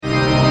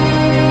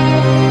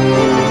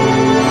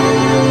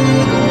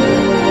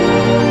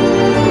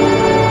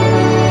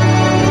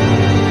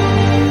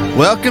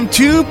Welcome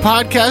to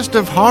Podcast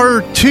of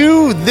Horror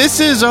 2. This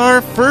is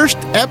our first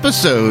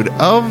episode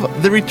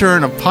of the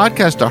return of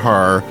Podcast of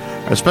Horror,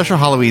 our special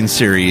Halloween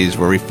series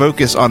where we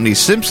focus on the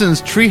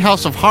Simpsons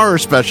Treehouse of Horror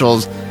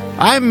specials.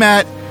 I'm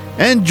Matt,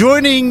 and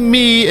joining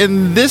me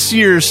in this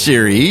year's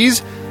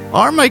series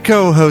are my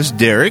co-host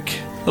Derek.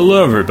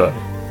 Hello, everybody.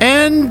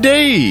 And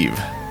Dave.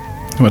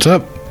 What's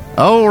up?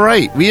 All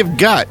right, we have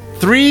got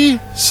 3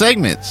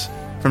 segments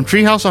from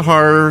Treehouse of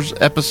Horror's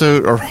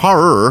episode, or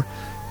horror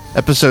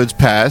episodes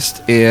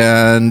past,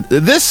 and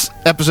this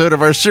episode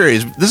of our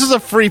series, this is a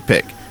free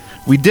pick.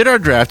 We did our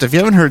draft. If you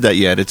haven't heard that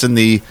yet, it's in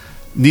the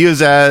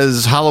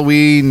Neozaz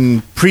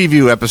Halloween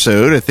preview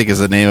episode, I think is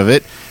the name of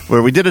it,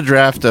 where we did a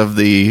draft of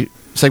the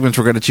segments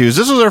we're going to choose.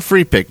 This was our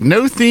free pick.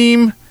 No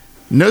theme,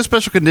 no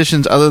special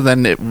conditions other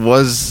than it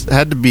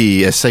had to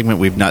be a segment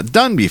we've not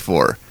done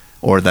before,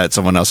 or that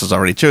someone else has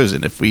already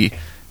chosen if we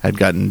had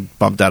gotten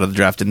bumped out of the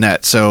drafted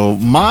net. So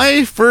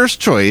my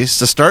first choice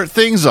to start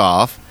things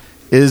off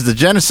is the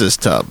Genesis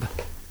Tub.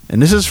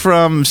 And this is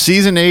from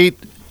Season 8,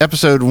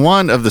 Episode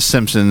 1 of The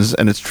Simpsons,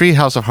 and it's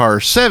Treehouse of Horror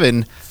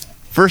 7,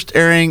 first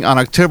airing on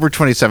October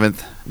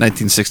 27th,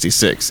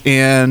 1966.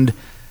 And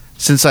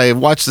since I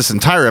watched this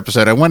entire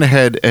episode, I went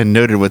ahead and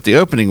noted what the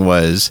opening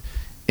was.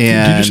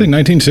 And did you say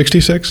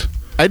 1966?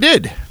 I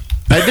did,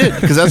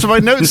 because that's what my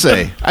notes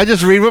say. I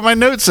just read what my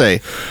notes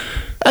say.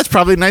 That's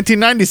probably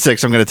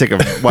 1996. I'm going to take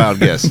a wild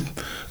guess.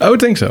 I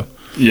would think so.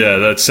 Yeah,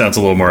 that sounds a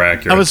little more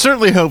accurate. I would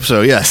certainly hope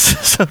so,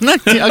 yes. So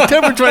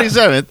October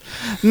 27th,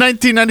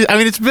 1990. I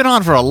mean, it's been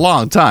on for a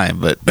long time,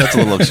 but that's a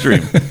little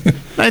extreme.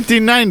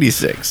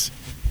 1996.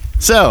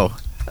 So,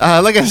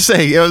 like I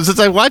say, since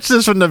I watched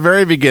this from the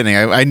very beginning,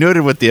 I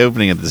noted what the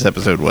opening of this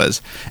episode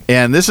was.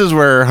 And this is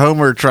where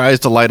Homer tries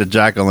to light a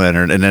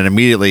jack-o'-lantern and then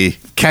immediately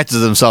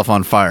catches himself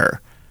on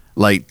fire.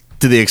 Like,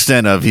 to the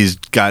extent of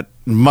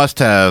must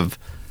have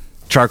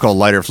charcoal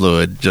lighter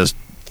fluid just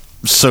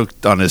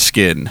soaked on his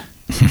skin.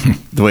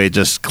 The way it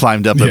just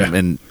climbed up him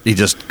and he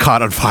just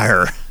caught on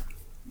fire.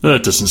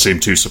 That doesn't seem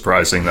too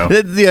surprising, though.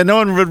 Yeah, no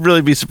one would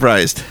really be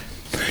surprised.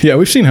 Yeah,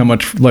 we've seen how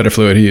much lighter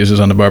fluid he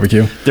uses on the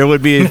barbecue. There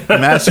would be a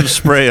massive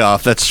spray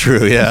off, that's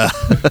true, yeah.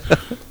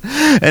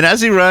 And as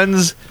he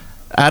runs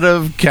out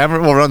of camera,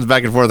 runs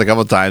back and forth a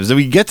couple of times, then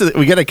we get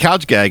a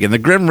couch gag, and the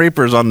Grim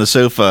Reaper's on the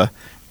sofa,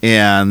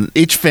 and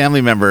each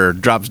family member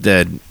drops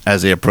dead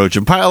as they approach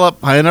and pile up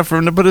high enough for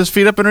him to put his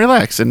feet up and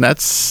relax. And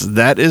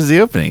that is the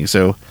opening.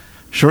 So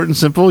short and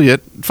simple, yet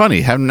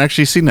funny. Haven't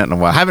actually seen that in a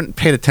while. Haven't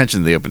paid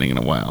attention to the opening in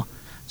a while.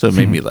 So it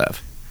made me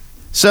laugh.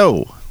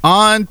 So,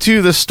 on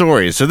to the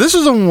story. So this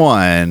is the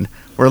one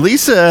where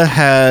Lisa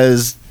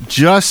has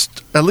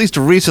just, at least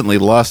recently,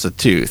 lost a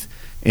tooth.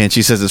 And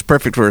she says it's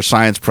perfect for her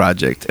science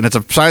project. And it's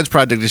a science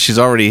project that she's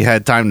already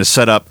had time to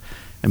set up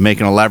and make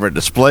an elaborate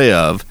display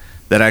of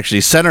that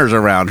actually centers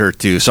around her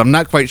tooth. So I'm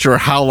not quite sure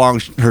how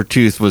long her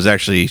tooth was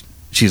actually,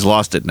 she's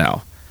lost it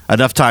now.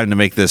 Enough time to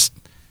make this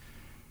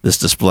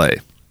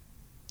display.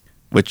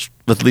 Which,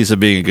 with Lisa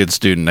being a good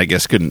student, I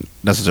guess couldn't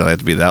necessarily have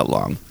to be that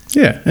long.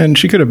 Yeah, and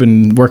she could have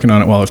been working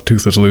on it while his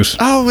tooth was loose.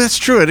 Oh, that's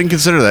true. I didn't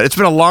consider that. It's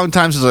been a long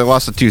time since I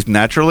lost a tooth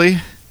naturally.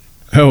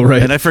 Oh,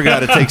 right. And I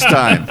forgot it takes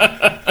time.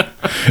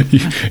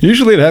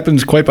 Usually it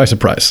happens quite by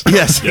surprise.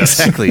 Yes,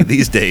 exactly.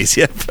 These days,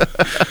 yep.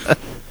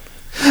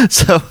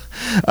 So,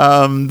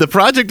 the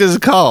project is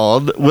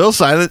called Will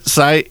Science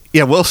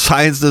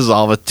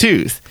Dissolve a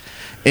Tooth?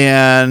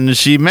 And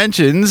she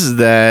mentions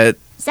that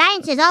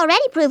science has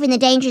already proven the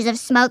dangers of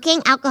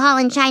smoking, alcohol,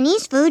 and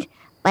Chinese food,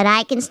 but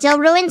I can still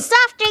ruin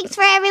soft drinks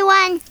for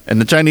everyone.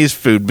 And the Chinese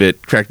food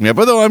bit cracked me up,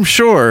 although I'm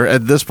sure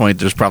at this point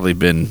there's probably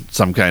been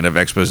some kind of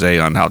expose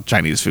on how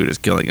Chinese food is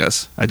killing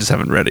us. I just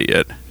haven't read it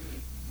yet.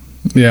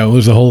 Yeah, it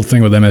was the whole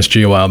thing with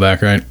MSG a while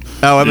back, right?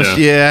 Oh, MSG,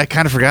 yeah, I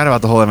kind of forgot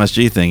about the whole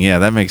MSG thing. Yeah,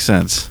 that makes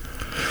sense.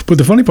 But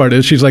the funny part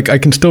is, she's like, I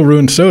can still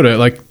ruin soda.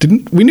 Like,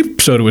 we knew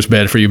soda was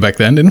bad for you back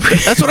then, didn't we?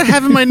 That's what I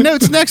have in my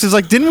notes next. It's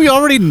like, didn't we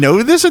already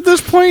know this at this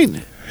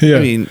point? Yeah. I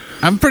mean,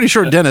 I'm pretty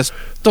sure Dennis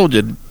told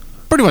you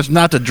pretty much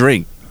not to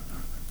drink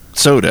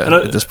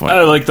soda at this point.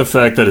 I like the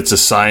fact that it's a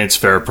science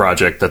fair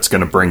project that's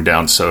going to bring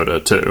down soda,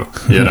 too.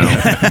 You know?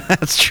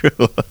 That's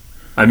true.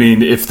 I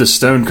mean, if the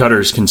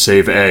stonecutters can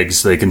save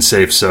eggs, they can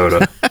save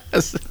soda.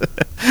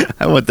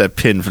 I want that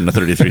pin from the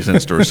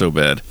 33-cent store so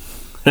bad.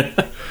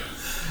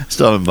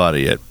 Still haven't bought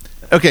it yet.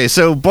 Okay,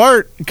 so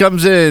Bart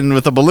comes in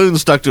with a balloon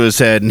stuck to his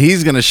head, and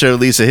he's going to show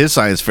Lisa his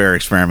science fair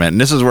experiment. And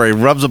this is where he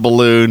rubs a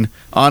balloon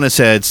on his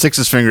head, sticks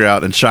his finger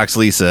out, and shocks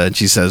Lisa. And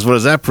she says, "What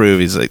does that prove?"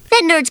 He's like,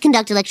 "That nerds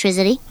conduct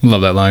electricity."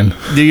 Love that line.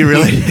 Do you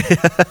really?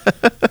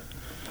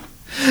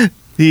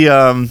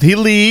 He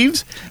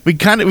leaves. We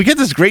get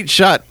this great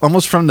shot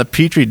almost from the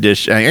petri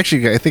dish.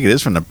 Actually, I think it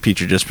is from the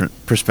petri dish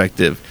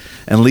perspective.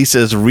 And Lisa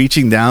is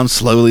reaching down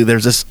slowly.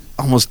 There's this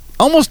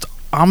almost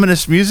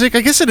ominous music. I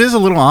guess it is a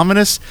little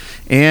ominous.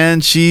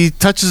 And she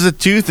touches a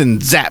tooth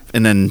and zap.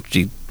 And then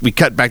we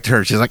cut back to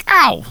her. She's like,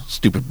 "Ow,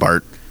 stupid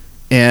Bart."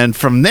 And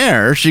from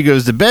there, she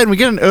goes to bed. We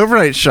get an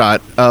overnight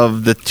shot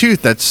of the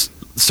tooth that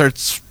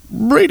starts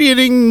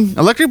radiating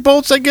electric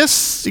bolts, I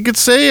guess you could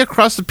say,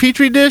 across the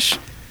petri dish.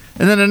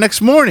 And then the next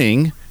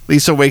morning,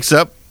 Lisa wakes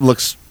up,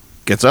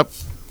 gets up,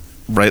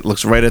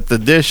 looks right at the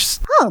dish.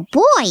 Oh,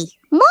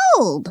 boy.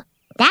 Mold.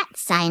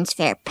 That's science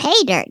fair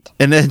pay dirt.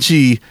 And then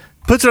she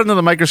puts it under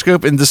the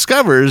microscope and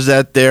discovers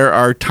that there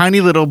are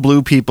tiny little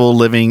blue people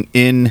living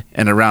in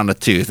and around the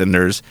tooth. And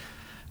there's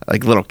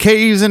like little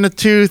caves in the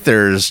tooth.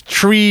 There's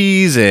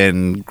trees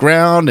and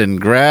ground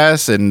and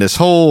grass and this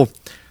whole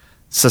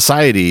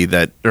society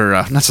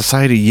not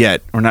society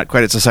yet, or not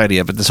quite at society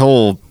yet, but this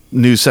whole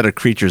new set of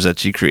creatures that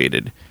she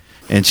created.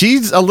 And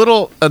she's a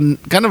little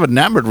kind of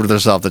enamored with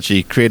herself that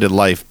she created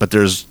life. But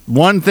there's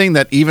one thing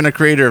that even a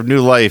creator of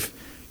new life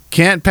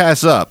can't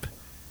pass up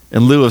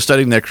in lieu of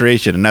studying their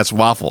creation, and that's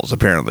waffles,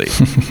 apparently.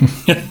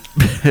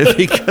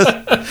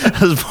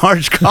 Because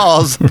Marge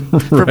calls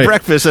for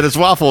breakfast, and it's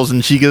waffles,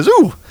 and she goes,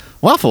 ooh,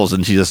 waffles,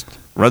 and she just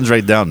runs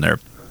right down there.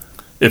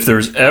 If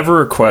there's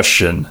ever a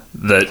question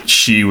that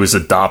she was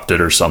adopted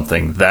or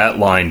something, that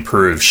line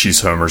proves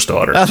she's Homer's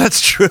daughter. Oh,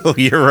 that's true.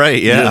 You're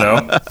right, yeah.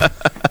 You know?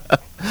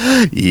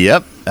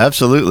 Yep,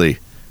 absolutely.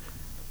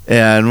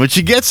 And when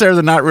she gets there,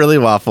 they're not really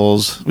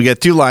waffles. We get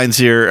two lines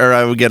here,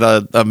 or we get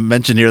a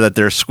mention here that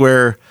they're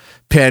square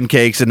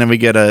pancakes, and then we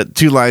get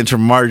two lines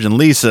from Marge and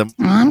Lisa.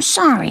 I'm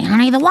sorry,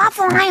 honey. The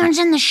waffle iron's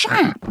in the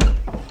shop.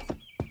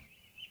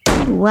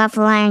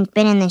 Waffle iron's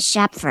been in the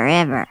shop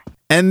forever.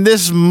 And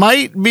this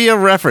might be a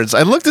reference.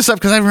 I looked this up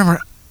because I remember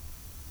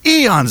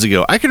eons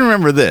ago. I can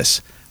remember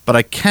this, but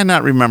I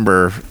cannot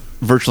remember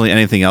virtually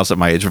anything else at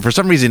my age. But for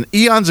some reason,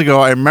 eons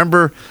ago, I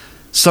remember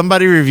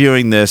somebody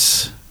reviewing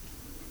this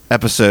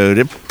episode.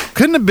 It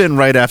couldn't have been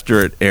right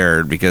after it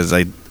aired because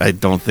I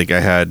don't think I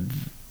had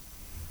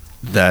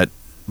that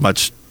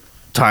much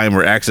time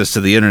or access to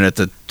the internet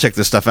to check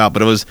this stuff out.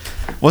 But it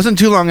wasn't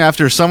too long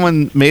after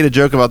someone made a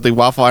joke about the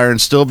waffle iron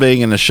still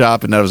being in the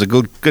shop, and that was a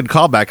good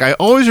callback. I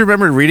always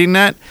remembered reading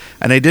that,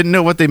 and I didn't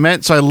know what they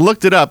meant, so I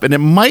looked it up, and it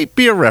might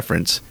be a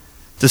reference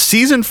to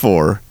season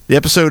 4, the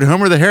episode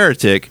Homer the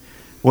Heretic,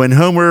 when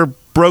Homer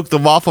broke the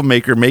waffle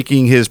maker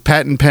making his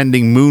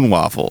patent-pending moon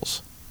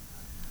waffles,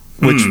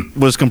 which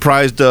was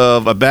comprised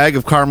of a bag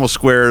of caramel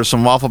squares,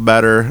 some waffle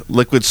batter,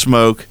 liquid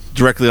smoke,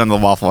 directly on the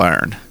waffle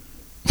iron.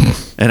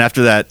 And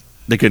after that,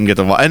 they couldn't get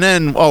the waffle. And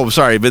then,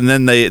 but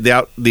then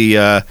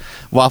the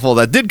waffle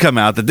that did come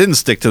out, that didn't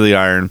stick to the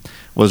iron,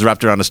 was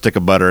wrapped around a stick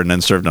of butter and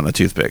then served on a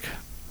toothpick.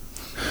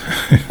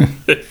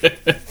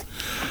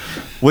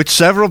 Which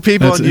several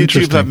people on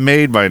YouTube have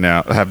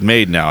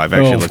made now. I've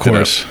actually looked it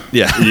up.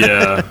 Yeah.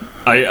 Yeah.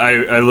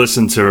 I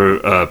listened to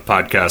a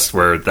podcast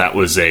where that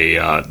was they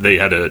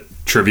had a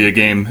trivia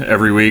game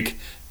every week,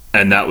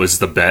 and that was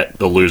the bet.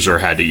 The loser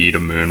had to eat a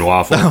moon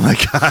waffle. Oh my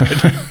God.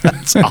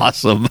 That's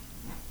awesome.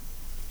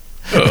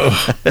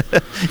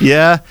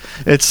 Yeah,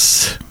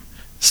 it's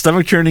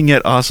stomach churning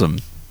yet awesome.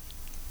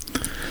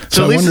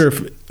 So I wonder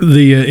if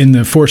in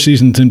the 4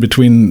 seasons in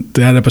between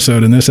that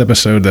episode and this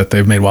episode that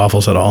they've made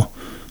waffles at all.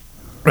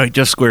 Right,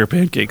 just square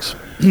pancakes.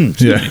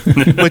 Yeah.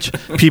 Which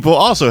people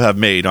also have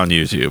made on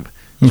YouTube.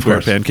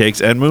 Square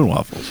pancakes and moon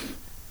waffles.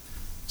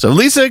 So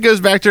Lisa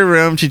goes back to her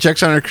room. She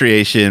checks on her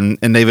creation,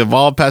 and they've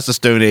evolved past the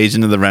Stone Age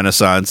into the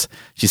Renaissance.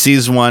 She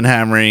sees one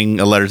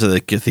hammering a letter to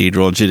the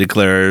cathedral, and she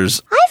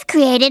declares, I've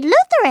created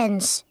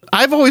Lutherans.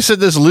 I've always said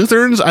this,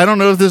 Lutherans. I don't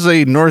know if this is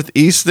a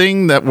Northeast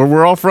thing that where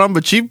we're all from,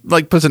 but she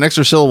puts an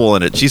extra syllable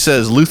in it. She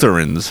says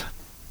Lutherans.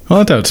 Well,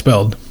 that's how it's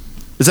spelled.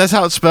 Is that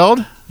how it's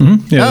spelled?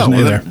 Mm-hmm. Yeah, there's an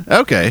A there.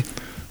 Okay.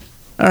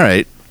 All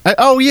right.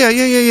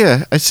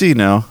 Yeah. I see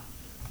now.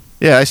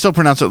 Yeah, I still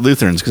pronounce it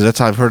Lutherans because that's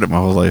how I've heard it my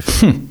whole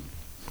life.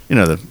 You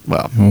know,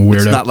 Weirdo.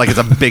 It's not like it's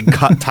a big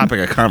topic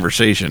of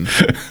conversation.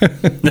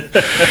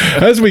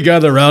 As we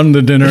gather around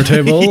the dinner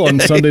table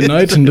on Sunday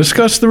nights and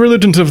discuss the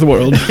religions of the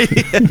world.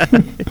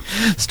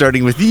 Yeah.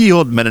 Starting with the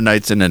old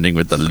Mennonites and ending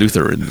with the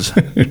Lutherans.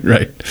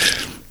 Right.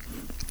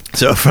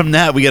 So from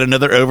that, we get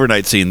another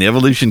overnight scene. The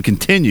evolution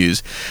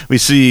continues. We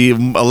see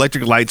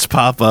electric lights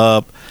pop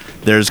up.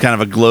 There's kind of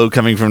a glow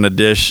coming from the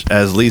dish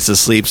as Lisa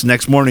sleeps.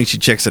 Next morning, she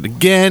checks it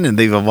again, and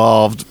they've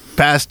evolved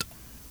past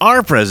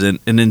our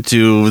present and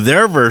into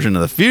their version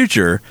of the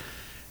future.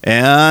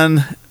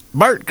 And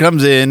Bart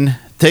comes in,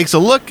 takes a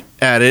look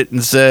at it,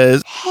 and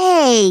says,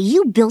 Hey,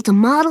 you built a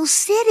model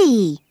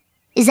city.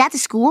 Is that the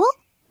school?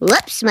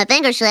 Whoops, my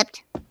finger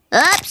slipped.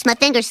 Oops, my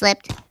finger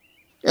slipped.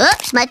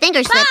 Oops, my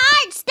finger slipped.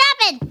 Bart, stop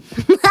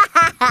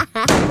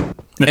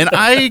it! And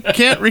I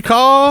can't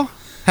recall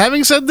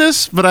having said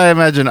this, but I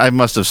imagine I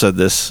must have said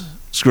this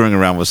screwing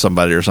around with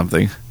somebody or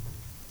something.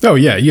 Oh,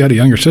 yeah, you had a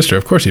younger sister.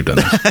 Of course you've done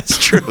that. That's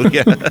true,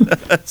 yeah.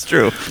 That's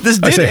true. This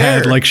did I say air.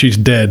 had like she's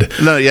dead.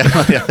 No, yeah.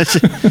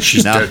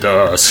 She's dead to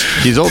us.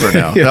 She's older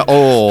now. Yeah.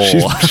 Oh.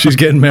 She's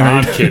getting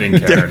married. I'm kidding,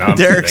 Karen. I'm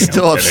Derek's kidding.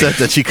 still upset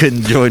that she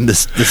couldn't join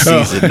this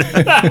season.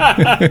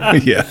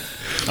 Yeah.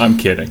 I'm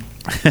kidding.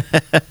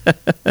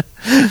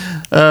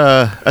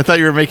 I thought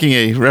you were making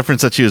a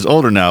reference that she was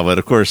older now, but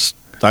of course,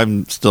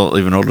 I'm still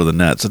even older than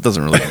that, so it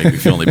doesn't really make me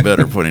feel any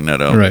better pointing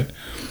that out. Right.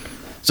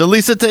 So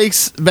Lisa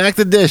takes back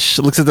the dish,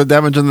 looks at the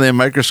damage on the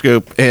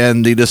microscope,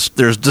 and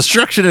there's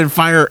destruction and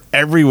fire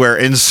everywhere,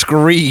 and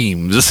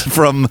screams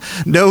from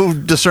no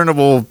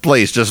discernible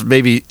place, just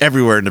maybe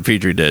everywhere in the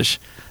Petri dish.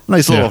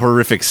 Nice little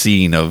horrific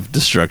scene of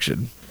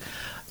destruction.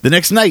 The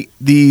next night,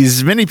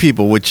 these mini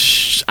people,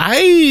 which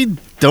I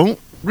don't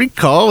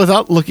recall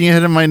without looking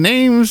ahead in my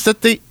names,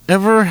 that they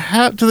ever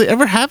have. Do they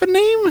ever have a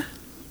name?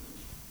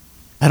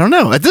 I don't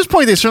know. At this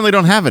point, they certainly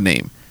don't have a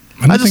name.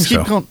 I just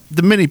keep calling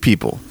the mini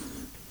people.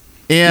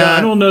 And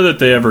I don't know that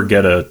they ever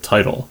get a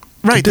title.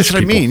 Right, that's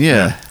what I mean,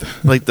 yeah.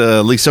 Like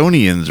the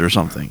Lisonians or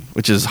something,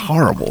 which is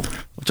horrible,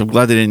 which I'm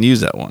glad they didn't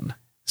use that one.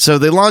 So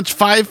they launch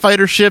 5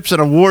 fighter ships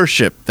and a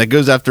warship that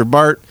goes after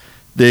Bart.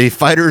 The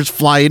fighters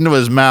fly into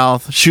his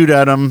mouth, shoot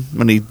at him.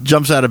 When he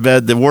jumps out of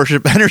bed, the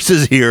warship enters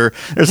his ear.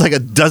 There's like a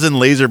dozen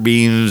laser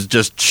beams.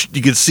 Just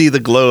you can see the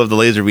glow of the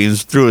laser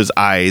beams through his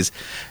eyes.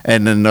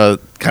 And then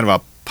kind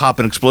of a pop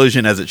and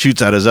explosion as it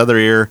shoots out his other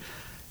ear.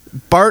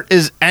 Bart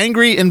is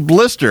angry and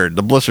blistered.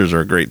 The blisters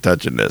are a great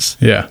touch in this.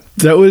 Yeah.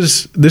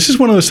 This is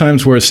one of those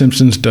times where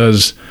Simpsons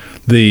does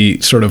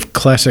the sort of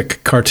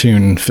classic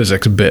cartoon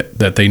physics bit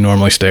that they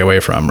normally stay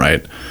away from,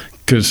 right?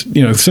 Because,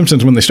 The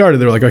Simpsons, when they started,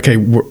 they were like, okay,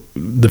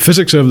 the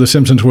physics of the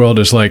Simpsons world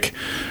is like,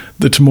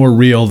 it's more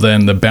real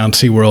than the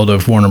bouncy world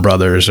of Warner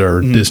Brothers or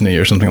Disney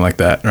or something like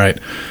that, right?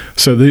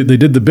 So they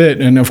did the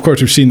bit, and of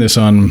course we've seen this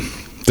on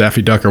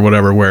Daffy Duck or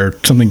whatever, where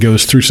something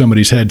goes through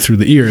somebody's head through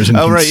the ears and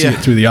you can see it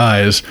through the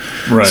eyes.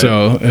 Right.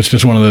 So it's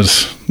just one of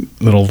those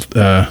little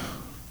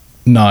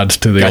nods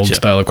to the old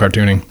style of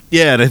cartooning.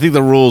 Yeah, and I think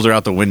the rules are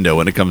out the window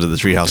when it comes to the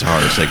Treehouse of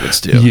Horror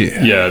segments too.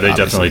 Yeah, they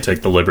definitely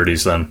take the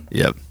liberties then.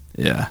 Yep.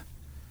 Yeah.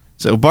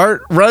 So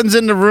Bart runs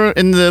into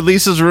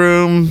Lisa's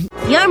room.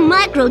 Your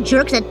micro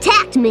jerks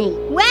attacked me.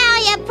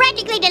 Well, you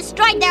practically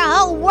destroyed their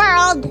whole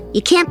world.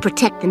 You can't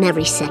protect them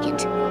every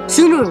second.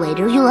 Sooner or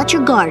later, you'll let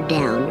your guard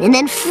down and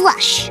then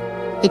flush.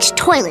 It's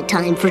toilet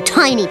time for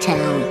Tiny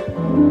Town.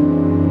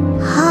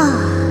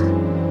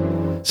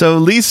 So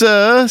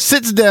Lisa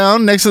sits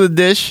down next to the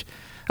dish.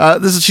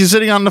 She's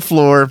sitting on the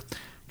floor,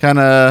 kind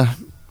of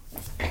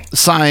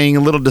sighing, a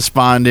little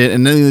despondent,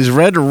 and then these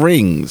red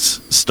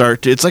rings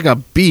start to. It's like a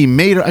beam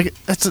made of.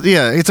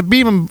 It's a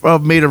beam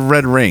made of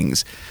red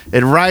rings.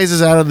 It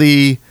rises out of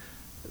the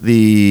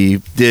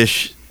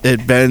dish.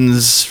 It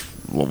bends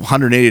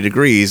 180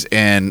 degrees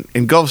and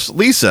engulfs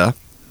Lisa,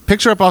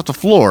 picks her up off the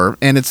floor,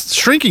 and it's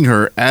shrinking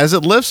her as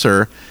it lifts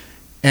her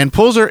and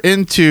pulls her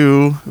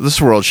into this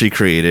world she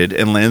created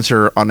and lands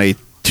her on a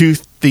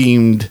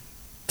tooth-themed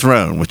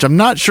throne, which I'm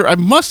not sure. I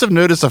must have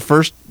noticed the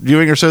first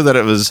viewing or so that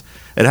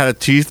it had a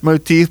tooth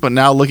motif, but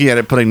now looking at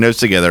it, putting notes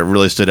together, it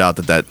really stood out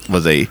that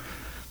was it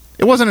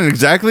wasn't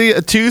exactly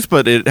a tooth,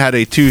 but it had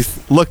a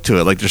tooth look to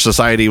it, like their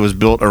society was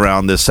built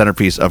around this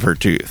centerpiece of her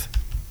tooth.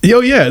 Oh,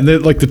 yeah.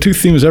 The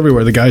tooth theme is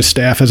everywhere. The guy's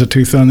staff has a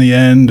tooth on the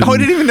end. Oh, I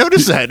didn't even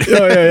notice that.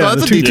 Oh, yeah.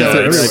 That's a detail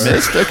I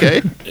missed.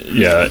 Okay.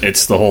 Yeah,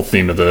 it's the whole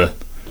theme of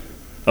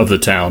the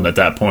town at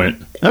that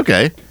point.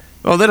 Okay.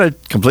 Well, then I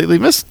completely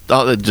missed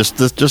just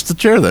the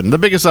chair then. The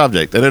biggest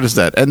object. I noticed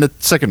that. And the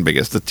second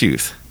biggest, the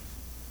tooth.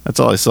 That's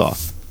all I saw.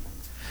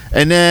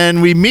 And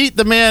then we meet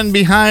the man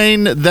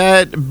behind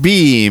that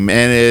beam,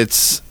 and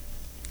it's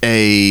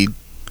a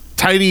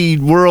tiny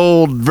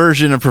world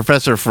version of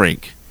Professor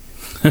Frink.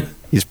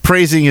 He's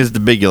praising his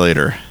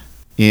defibrillator.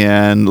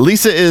 And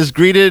Lisa is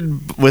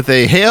greeted with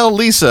a Hail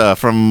Lisa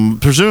from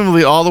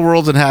presumably all the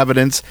world's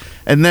inhabitants.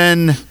 And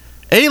then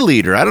a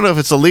leader. I don't know if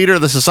it's a leader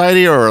of the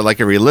society or like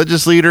a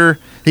religious leader.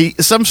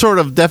 Some sort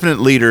of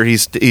definite leader.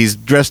 He's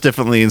dressed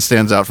differently and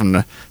stands out from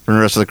the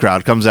rest of the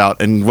crowd. Comes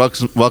out and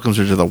welcomes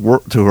her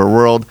to her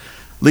world.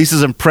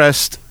 Lisa's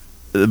impressed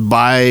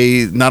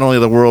by not only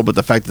the world but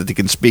the fact that they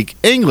can speak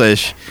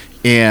English.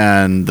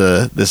 And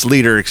this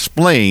leader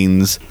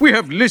explains, "We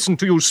have listened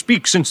to you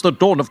speak since the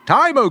dawn of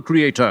time, O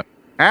Creator,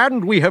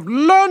 and we have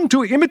learned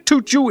to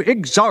imitate you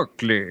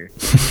exactly."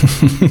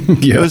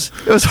 Yeah.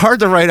 It was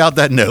hard to write out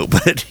that note,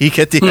 but you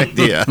get the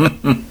idea.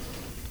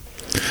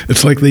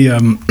 It's like the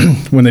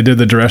when they did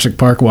the Jurassic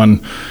Park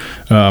one,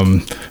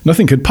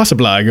 nothing could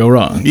possibly go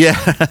wrong. Yeah,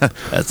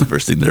 that's the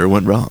first thing that ever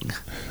went wrong.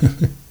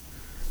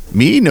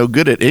 Me, no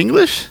good at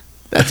English?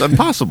 That's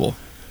impossible.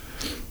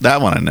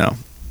 That one I know.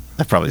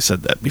 I probably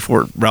said that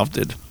before Ralph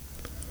did.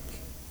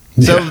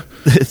 So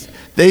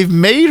they've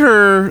made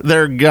her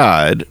their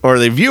god, or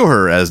they view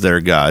her as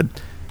their god,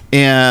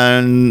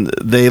 and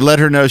they let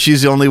her know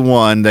she's the only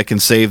one that can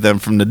save them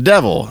from the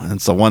devil. And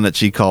it's the one that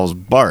she calls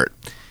Bart.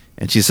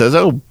 And she says,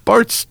 "Oh,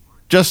 Bart's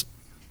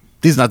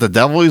he's not the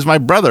devil, he's my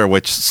brother,"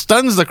 which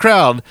stuns the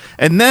crowd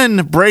and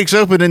then breaks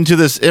open into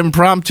this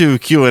impromptu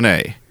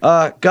Q&A.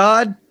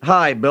 God?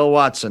 Hi, Bill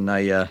Watson.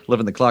 I live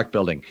in the Clark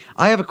building.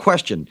 I have a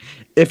question.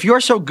 If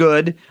you're so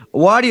good,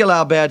 why do you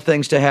allow bad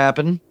things to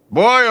happen?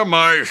 Why am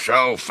I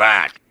so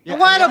fat?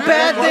 Why do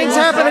bad things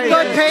happen to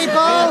good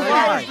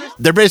people?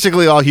 They're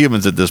basically all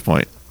humans at this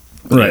point.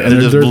 Right,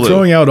 and they're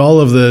throwing out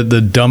all of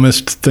the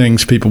dumbest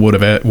things people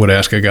would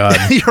ask a god.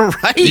 You're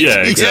right.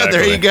 Yeah, exactly. Yeah,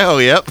 there you go.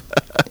 Yep.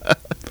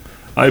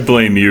 I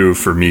blame you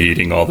for me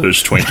eating all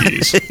those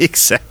Twinkies.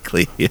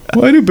 Exactly. Yeah.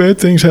 Why do bad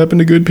things happen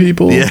to good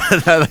people? Yeah,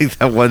 I like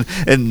that one,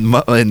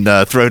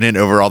 and thrown in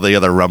over all the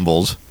other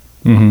rumbles.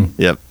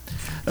 Mm-hmm. Yep.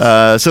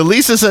 So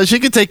Lisa says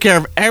she can take care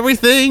of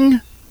everything.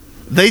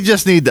 They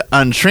just need to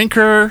unshrink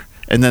her,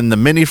 and then the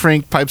mini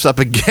shrink pipes up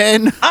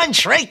again.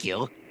 Unshrink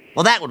you?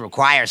 Well, that would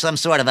require some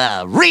sort of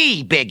a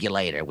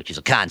rebigulator, which is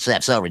a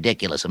concept so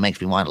ridiculous it makes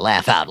me want to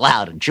laugh out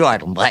loud and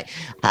chortle. But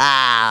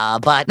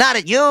not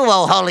at you,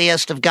 O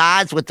holiest of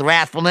gods, with the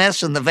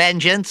wrathfulness and the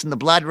vengeance and the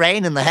blood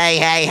rain and the hey,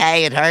 hey,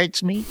 hey, it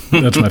hurts me.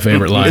 That's my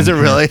favorite line. Is it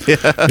really?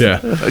 Yeah.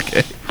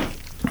 Okay.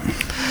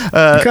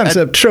 The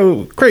concept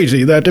so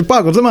crazy that it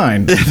boggles the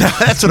mind.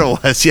 That's what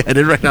it was. Yeah, I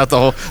didn't write out the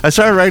whole. I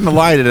started writing the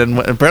line and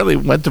then apparently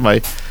went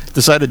to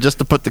decided just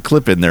to put the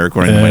clip in there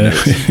according to my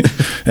notes.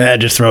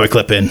 Just throw a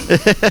clip in.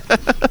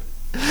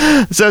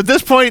 So at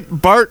this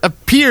point, Bart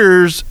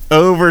appears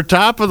over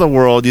top of the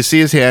world. You see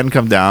his hand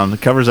come down,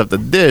 covers up the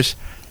dish.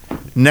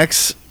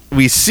 Next,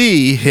 we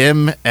see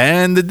him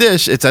and the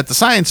dish. It's at the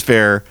science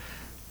fair,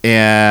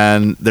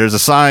 and there's a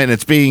sign.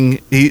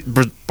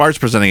 Bart's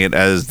presenting it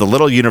as The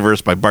Little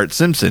Universe by Bart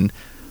Simpson.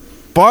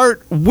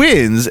 Bart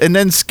wins, and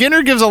then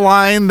Skinner gives a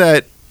line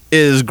that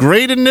is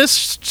great in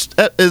this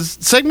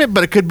segment,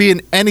 but it could be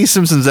in any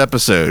Simpsons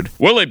episode.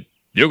 Willie,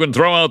 you can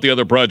throw out the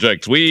other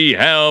projects. We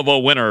have a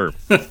winner.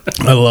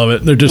 I love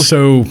it. They're just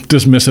so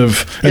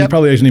dismissive, and he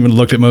probably hasn't even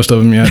looked at most of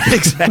them yet.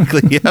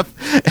 Exactly, yep.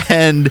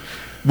 And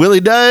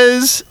Willie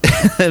does.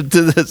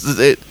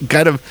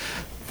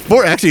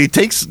 He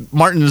takes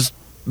Martin's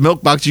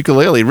milk box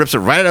ukulele, rips it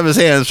right out of his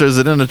hand, throws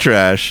it in the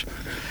trash.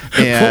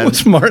 And what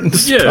was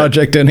Martin's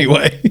project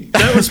anyway?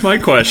 That was my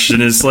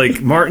question. Is like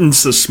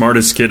Martin's the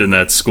smartest kid in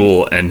that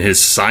school, and his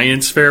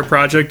science fair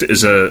project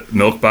is a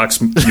milk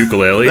box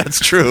ukulele. That's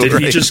true. Did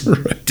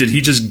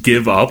he just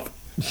give up?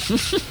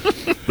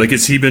 Like,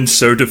 has he been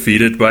so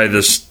defeated by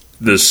this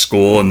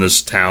school and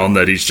this town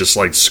that he's just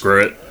like,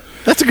 screw it?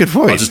 That's a good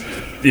point.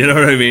 You know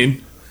what I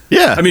mean?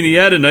 Yeah. I mean, he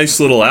had a nice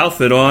little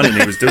outfit on, and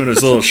he was doing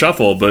his little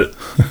shuffle, but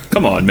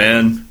come on,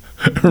 man.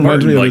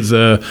 Reminds me of his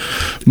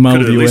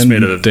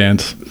Maldivian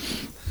dance.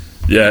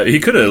 Yeah, he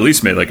could have at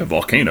least made like a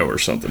volcano or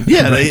something.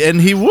 Yeah, and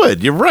he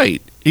would. You're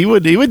right. He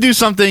would do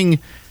something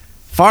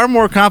far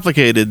more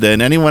complicated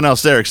than anyone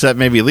else there, except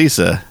maybe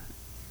Lisa,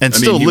 and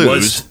still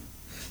lose.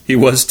 He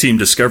was Team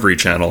Discovery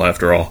Channel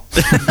after all.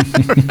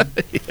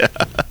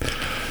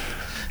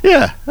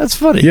 Yeah, that's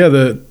funny. Yeah,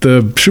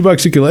 the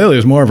shoebox ukulele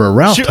is more of a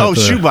Ralph.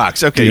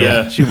 Shoebox. Okay,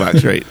 yeah,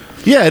 shoebox. Right.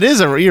 Yeah, it is.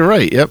 You're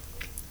right. Yep.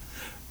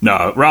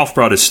 No, Ralph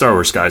brought his Star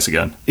Wars guys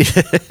again.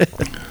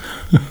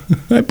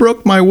 I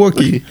broke my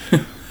Wookiee.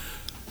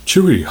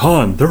 Chewie,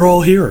 Han, they're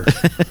all here.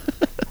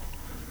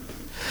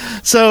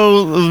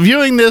 So,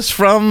 viewing this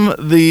from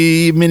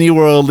the mini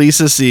world,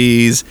 Lisa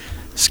sees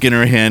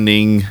Skinner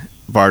handing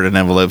Bart an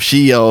envelope.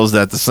 She yells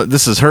that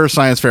this is her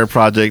science fair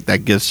project.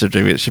 That gift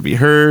certificate should be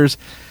hers.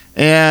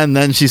 And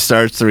then she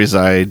starts to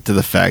reside to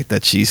the fact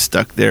that she's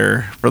stuck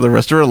there for the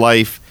rest of her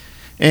life.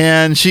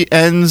 And she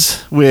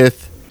ends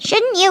with,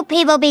 "Shouldn't you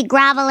people be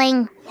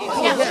groveling?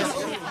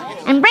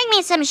 And bring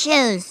me some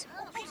shoes.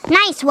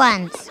 Nice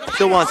ones."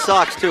 Still want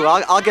socks, too.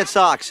 I'll get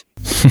socks.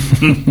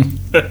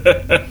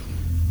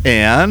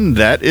 And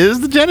that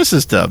is the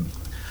Genesis dub.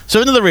 So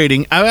into the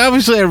rating, I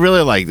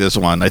really like this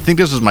one. I think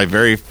this was my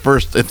very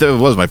first, it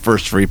was my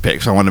first free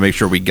pick, so I wanted to make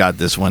sure we got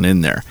this one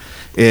in there.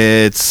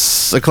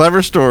 It's a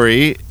clever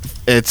story.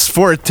 It's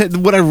for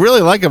what I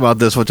really like about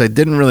this, which I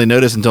didn't really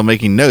notice until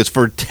making notes,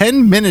 for a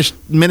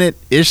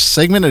 10-minute-ish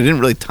segment, I didn't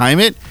really time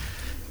it.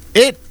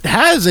 It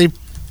has a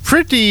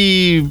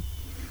pretty,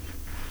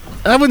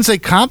 I wouldn't say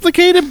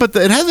complicated, but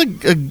it has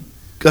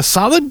a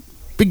solid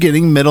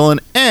beginning, middle,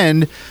 and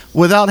end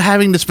without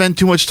having to spend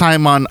too much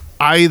time on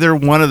either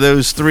one of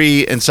those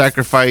three and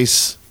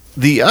sacrifice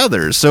the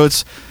others. So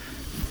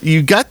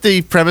you got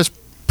the premise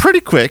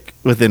pretty quick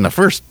within the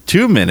first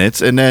 2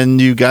 minutes, and then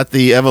you got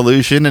the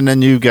evolution, and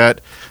then you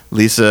got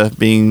Lisa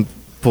being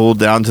pulled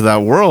down to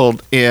that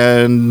world,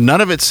 and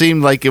none of it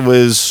seemed like it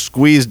was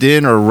squeezed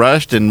in or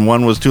rushed, and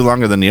one was too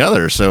longer than the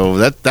other. So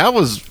that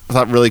was, I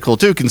thought, really cool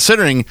too,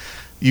 considering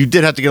you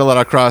did have to get a lot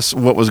across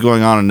what was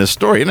going on in this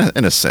story in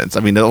a sense. I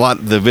mean, the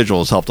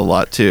visuals helped a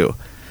lot too.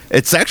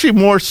 It's actually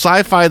more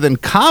sci-fi than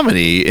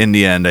comedy in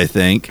the end, I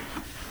think.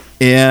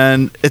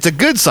 And it's a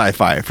good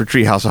sci-fi for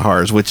Treehouse of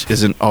Horrors, which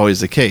isn't always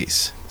the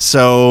case.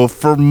 So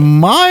for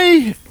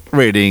my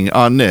rating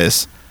on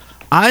this,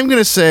 I'm going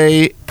to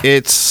say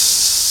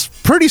it's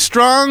pretty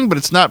strong, but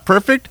it's not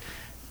perfect.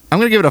 I'm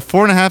going to give it a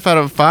 4.5 out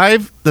of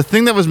 5. The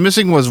thing that was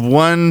missing was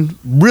one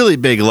really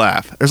big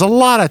laugh. There's a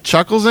lot of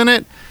chuckles in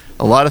it,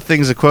 a lot of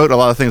things to quote, a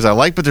lot of things I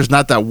like, but there's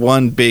not that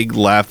one big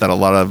laugh that a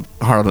lot of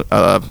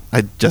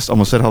I just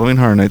almost said Halloween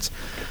Horror Nights.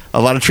 A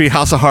lot of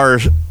Treehouse of Horror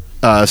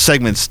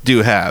segments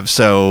do have.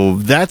 So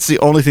that's the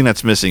only thing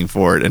that's missing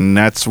for it, and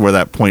that's where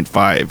that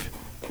 0.5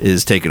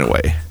 is taken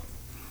away.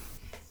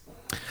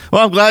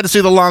 Well, I'm glad to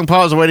see the long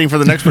pause waiting for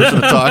the next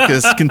person to talk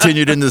has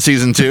continued into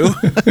season 2.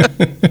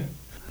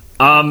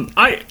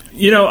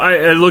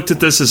 I looked at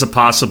this as a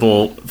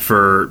possible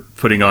for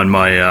putting on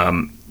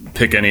my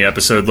pick any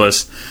episode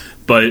list,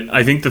 but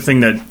I think the thing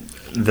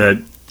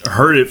that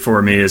hurt it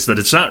for me is that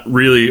it's not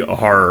really a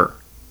horror,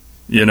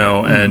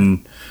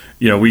 and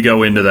we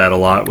go into that a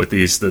lot with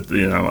these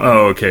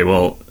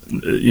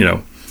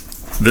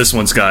this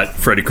one's got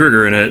Freddy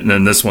Krueger in it, and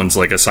then this one's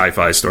like a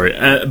sci-fi story.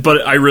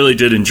 But I really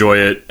did enjoy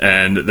it,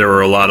 and there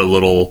were a lot of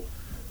little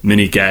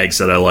mini gags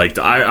that I liked.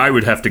 I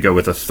would have to go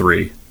with a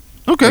 3.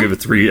 Okay. I'll give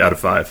it 3 out of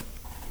 5.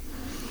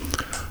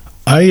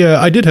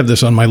 I did have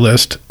this on my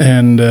list,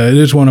 and it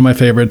is one of my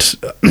favorites.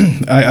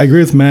 I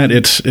agree with Matt.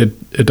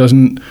 It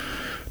doesn't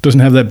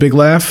have that big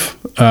laugh,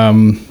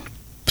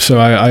 so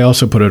I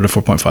also put it at a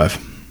 4.5.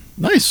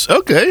 Nice.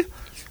 Okay.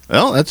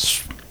 Well,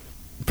 that's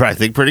I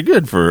think pretty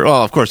good for.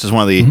 Well, of course, it's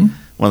one of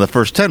the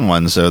first 10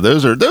 ones, so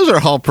those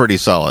are all pretty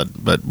solid.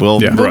 But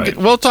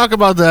we'll talk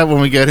about that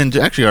when we get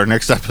into actually our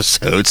next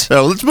episode.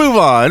 So let's move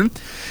on,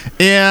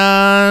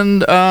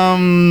 and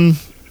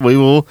we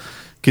will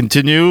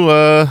continue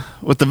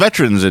with the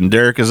veterans. And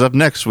Derek is up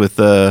next with.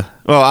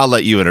 I'll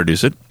let you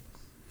introduce it.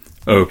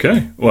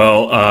 Okay.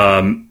 Well,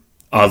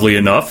 oddly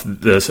enough,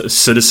 the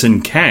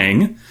Citizen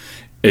Kang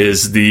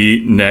is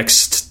the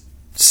next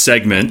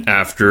segment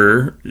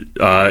after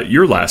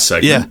your last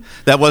segment. Yeah,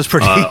 that was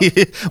pretty.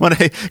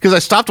 Because I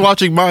stopped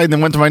watching mine,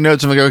 then went to my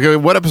notes and I'm like, okay,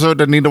 what episode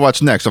do I need to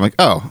watch next? I'm like,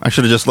 oh, I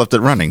should have just left it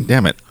running.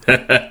 Damn it.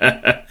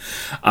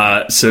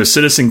 So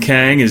Citizen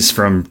Kang is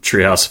from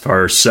Treehouse of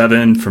Horror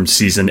 7 from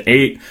season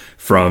 8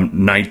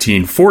 from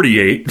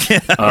 1948.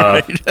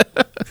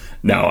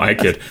 No, I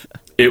kid.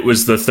 It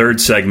was the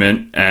third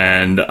segment,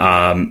 and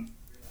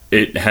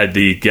it had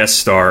the guest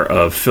star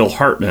of Phil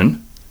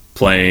Hartman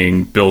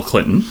playing Bill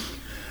Clinton.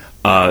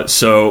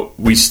 So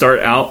we start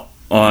out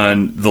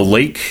on the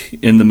lake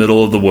in the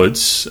middle of the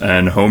woods,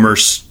 and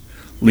Homer's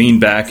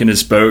leaned back in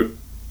his boat,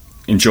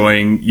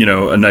 enjoying,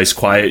 a nice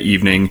quiet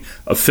evening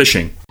of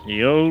fishing.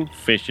 The old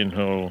fishing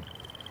hole.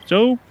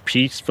 So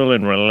peaceful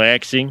and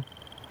relaxing.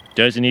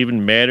 Doesn't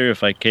even matter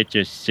if I catch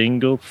a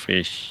single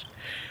fish.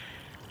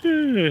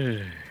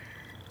 Come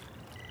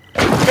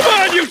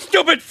on, you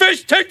stupid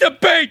fish! Take the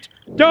bait!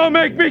 Don't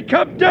make me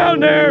come down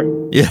there!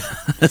 Yeah.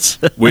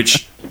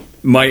 Which...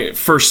 my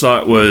first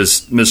thought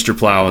was Mr.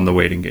 Plow in the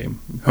waiting game.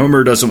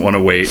 Homer doesn't want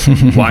to wait.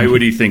 Why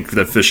would he think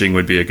that fishing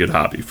would be a good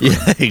hobby for him?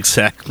 Yeah,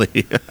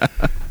 exactly.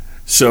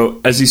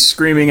 So as he's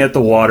screaming at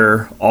the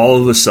water,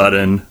 all of a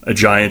sudden, a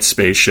giant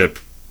spaceship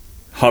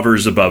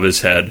hovers above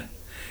his head.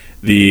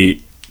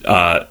 The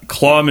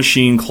claw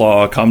machine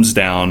claw comes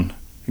down,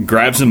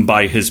 grabs him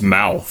by his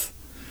mouth,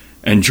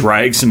 and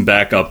drags him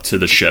back up to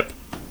the ship.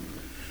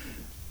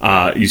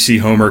 You see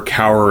Homer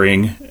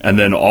cowering, and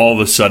then all of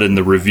a sudden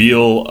the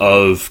reveal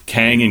of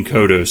Kang and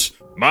Kodos.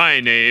 My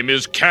name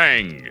is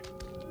Kang,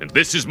 and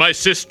this is my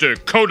sister,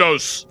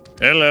 Kodos.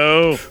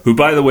 Hello. Who,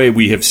 by the way,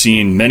 we have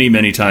seen many,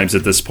 many times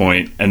at this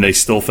point, and they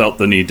still felt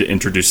the need to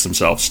introduce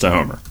themselves to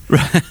Homer.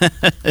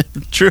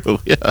 True,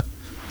 yeah.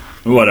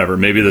 Whatever,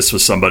 maybe this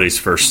was somebody's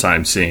first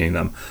time seeing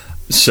them.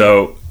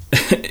 So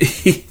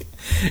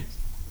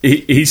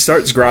he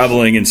starts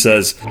groveling and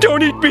says,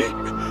 "Don't eat me!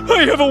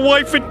 I have a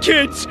wife and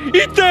kids!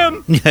 Eat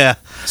them!" Yeah,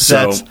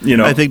 so,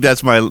 I think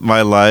that's my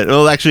line.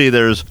 Well, actually,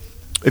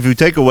 if you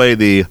take away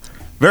the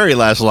very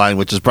last line,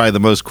 which is probably the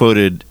most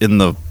quoted in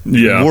the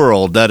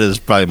world, that is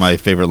probably my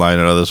favorite line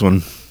out of this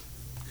one.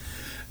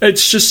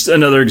 It's just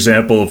another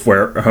example of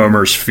where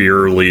Homer's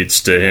fear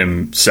leads to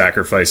him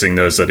sacrificing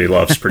those that he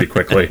loves pretty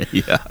quickly.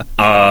 Yeah.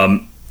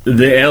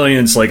 The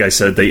aliens, like I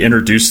said, they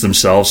introduce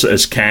themselves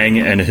as Kang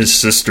and his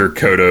sister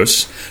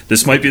Kodos.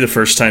 This might be the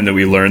first time that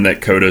we learn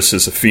that Kodos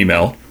is a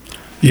female.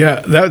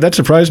 Yeah, that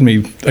surprised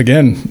me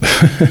again.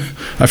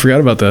 I forgot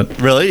about that.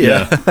 Really?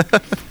 Yeah.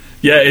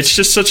 Yeah, it's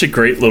just such a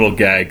great little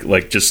gag.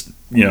 Like, just,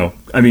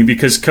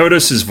 because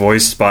Kodos is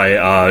voiced by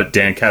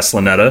Dan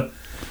Castellaneta.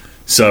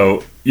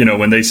 So,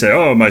 when they say,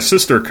 "Oh, my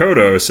sister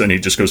Kodos," and he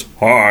just goes,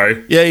 "Hi."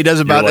 Yeah, he does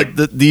about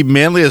the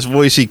manliest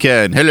voice he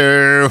can.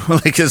 Hello.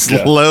 Like as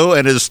low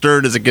and as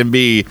stern as it can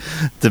be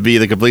to be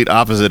the complete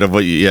opposite of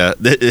what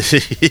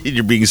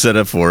you're being set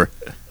up for.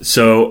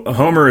 So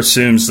Homer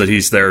assumes that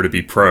he's there to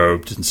be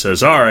probed and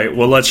says, "All right,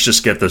 well, let's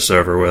just get this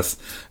over with,"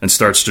 and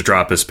starts to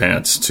drop his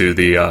pants to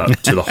the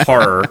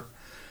horror,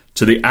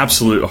 to the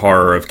absolute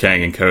horror of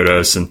Kang and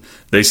Kodos. And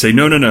they say,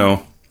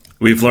 No.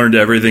 We've learned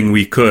everything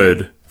we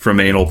could from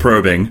anal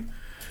probing.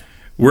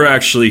 We're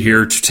actually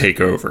here to take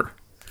over."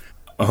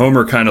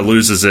 Homer kind of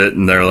loses it,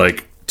 and they're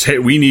like,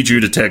 "We need you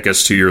to take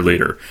us to your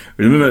leader."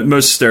 The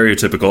most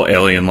stereotypical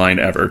alien line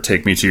ever,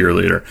 "Take me to your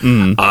leader."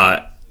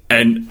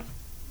 And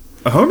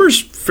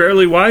Homer's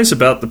fairly wise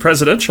about the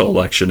presidential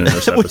election in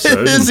this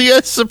episode. Is he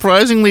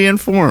surprisingly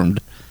informed?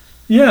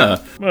 Yeah.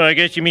 Well, I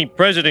guess you mean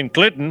President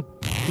Clinton.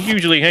 He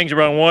usually hangs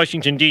around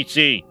Washington,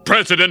 D.C.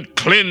 President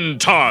Clinton.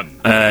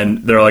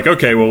 And they're like,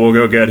 "Okay, well, we'll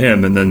go get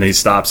him." And then he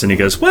stops and he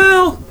goes,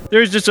 "Well,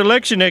 there's this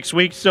election next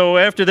week, so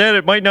after that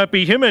it might not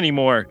be him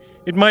anymore.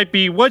 It might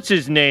be, what's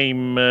his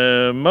name?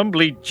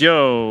 Mumbly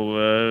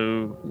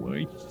Joe.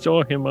 I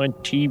saw him on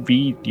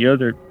TV the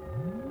other...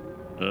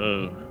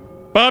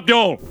 Bob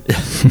Dole.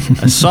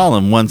 I saw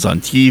him once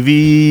on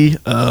TV.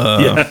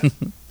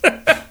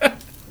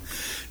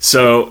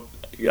 So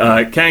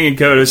Kang and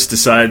Kodos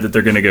decide that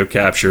they're going to go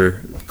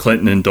capture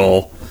Clinton and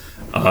Dole,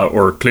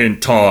 or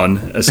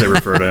Clinton, as they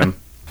refer to him.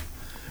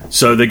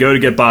 So they go to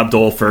get Bob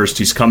Dole first.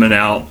 He's coming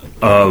out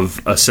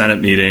of a Senate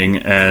meeting,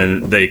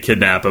 and they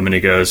kidnap him, and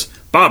he goes,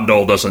 Bob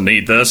Dole doesn't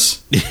need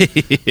this.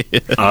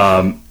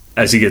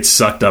 As he gets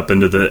sucked up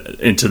into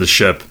the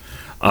ship.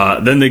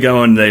 Then they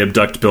go and they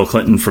abduct Bill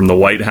Clinton from the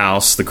White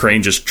House. The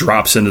crane just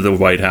drops into the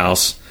White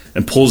House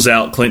and pulls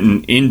out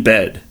Clinton in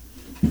bed.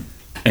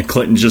 And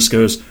Clinton just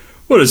goes,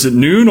 what is it,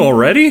 noon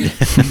already?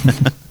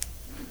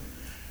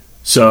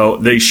 So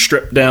they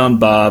strip down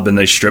Bob and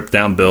they strip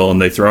down Bill and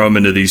they throw them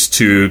into these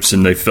tubes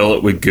and they fill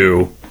it with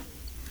goo.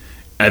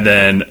 And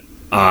then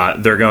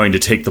they're going to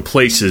take the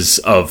places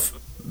of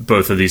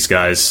both of these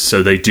guys.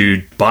 So they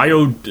do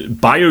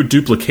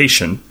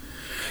bioduplication.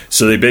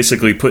 So they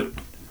basically put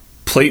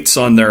plates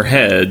on their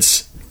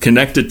heads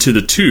connected to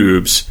the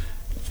tubes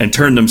and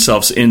turn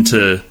themselves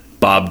into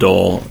Bob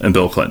Dole and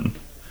Bill Clinton.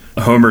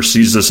 Homer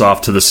sees this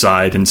off to the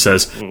side and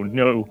says, Oh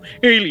no,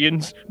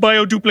 aliens,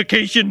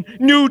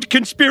 bioduplication, nude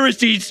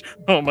conspiracies.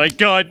 Oh my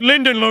God,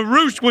 Lyndon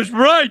LaRouche was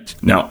right.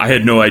 Now, I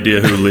had no idea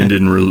who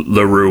Lyndon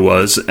LaRue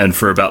was, and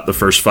for about the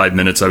first 5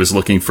 minutes I was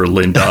looking for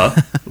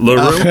Linda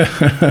LaRue.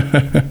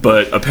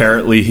 But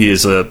apparently he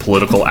is a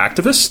political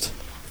activist.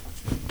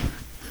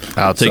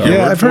 I'll take your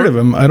word I've for heard it. of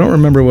him. I don't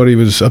remember what he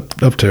was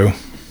up to.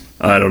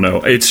 I don't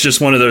know. It's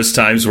just one of those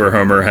times where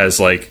Homer has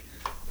like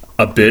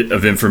a bit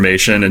of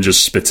information and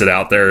just spits it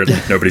out there.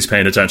 Like nobody's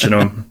paying attention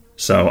to him.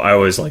 So I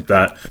always like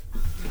that.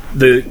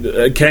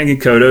 The Kang and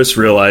Kodos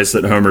realize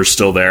that Homer's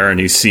still there and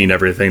he's seen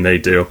everything they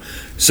do.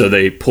 So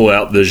they pull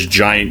out this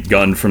giant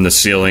gun from the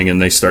ceiling and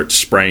they start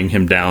spraying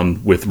him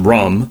down with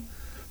rum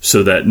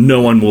so that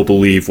no one will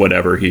believe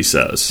whatever he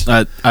says.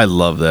 I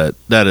love that.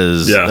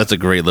 That's a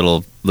great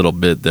little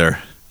bit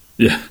there.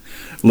 Yeah.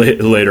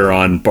 Later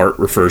on, Bart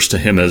refers to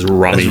him as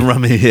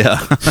Rummy. Yeah.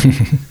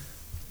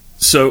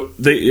 So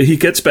he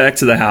gets back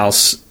to the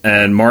house,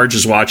 and Marge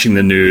is watching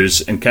the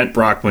news, and Kent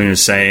Brockman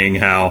is saying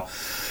how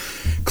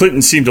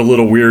Clinton seemed a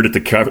little weird at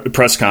the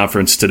press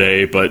conference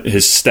today, but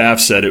his staff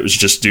said it was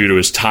just due to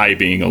his tie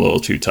being a little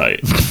too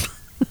tight.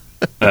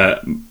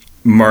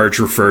 Marge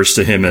refers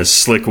to him as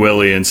Slick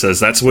Willie and says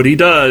that's what he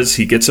does.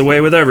 He gets away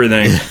with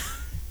everything.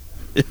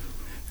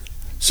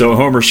 So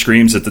Homer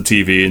screams at the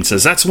TV and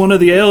says, that's one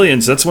of the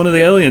aliens. That's one of the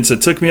aliens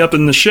that took me up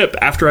in the ship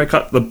after I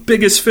caught the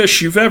biggest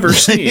fish you've ever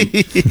seen.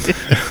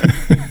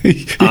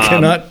 He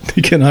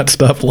cannot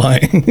stop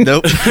lying.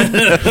 Nope.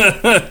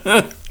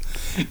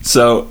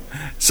 So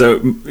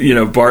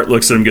Bart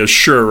looks at him and goes,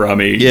 sure,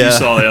 Rummy, you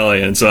saw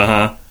aliens,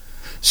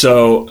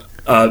 So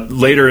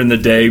later in the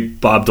day,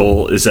 Bob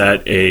Dole is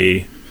at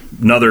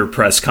another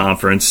press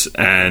conference,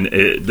 and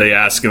they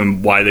ask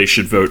him why they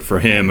should vote for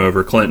him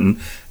over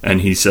Clinton,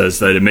 and he says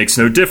that it makes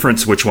no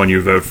difference which one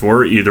you vote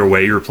for. Either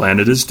way, your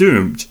planet is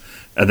doomed.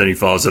 And then he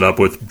follows it up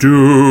with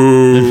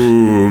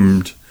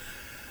doomed.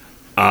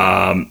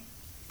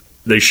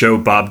 They show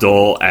Bob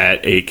Dole at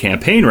a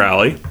campaign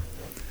rally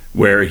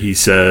where he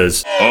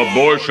says,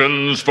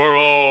 abortions for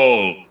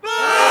all.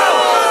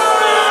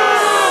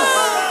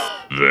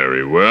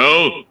 Very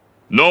well.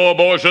 No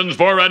abortions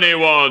for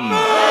anyone.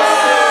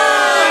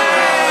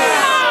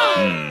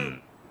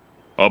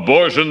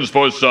 Abortions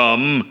for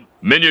some,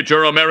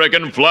 miniature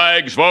American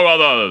flags for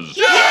others.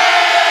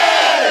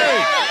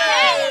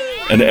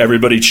 and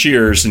everybody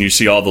cheers, and you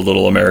see all the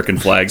little American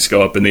flags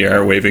go up in the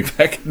air, waving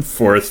back and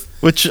forth.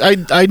 Which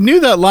I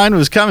knew that line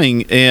was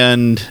coming,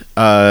 and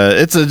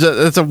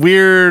it's a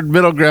weird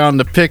middle ground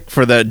to pick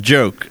for that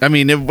joke. I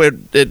mean,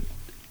 it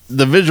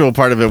the visual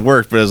part of it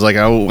worked, but it was like,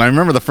 I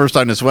remember the first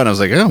time this went, I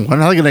was like, oh,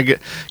 when are they going to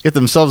get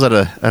themselves out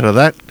of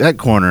that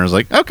corner? I was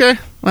like, okay,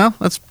 well,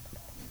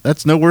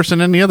 that's no worse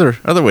than any other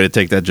way to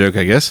take that joke,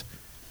 I guess.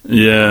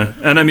 Yeah,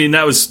 and I mean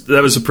that was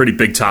a pretty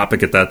big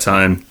topic at that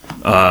time.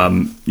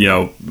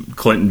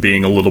 Clinton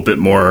being a little bit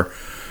more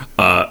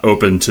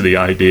open to the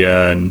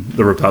idea, and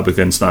the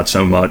Republicans not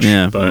so much.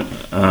 Yeah. But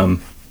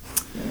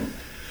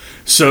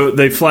so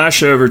they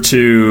flash over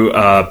to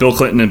Bill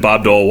Clinton and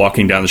Bob Dole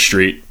walking down the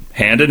street,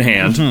 hand in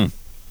hand,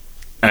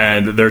 mm-hmm.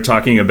 and they're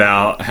talking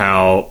about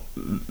how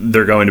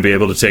they're going to be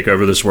able to take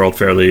over this world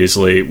fairly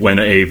easily. When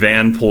a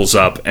van pulls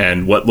up,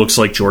 and what looks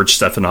like George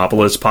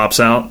Stephanopoulos pops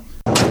out.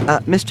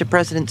 Mr.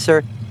 President,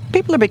 sir,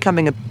 people are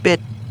becoming a bit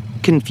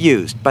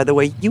confused by the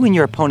way you and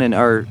your opponent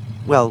are,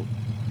 well,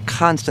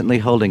 constantly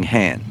holding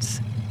hands.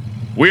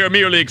 We are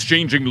merely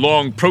exchanging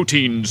long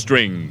protein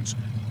strings.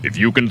 If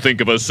you can think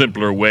of a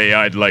simpler way,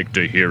 I'd like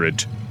to hear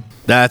it.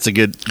 That's a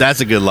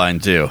good line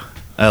too.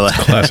 I like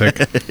classic.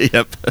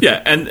 Yep.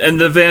 Yeah, and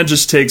the van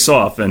just takes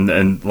off,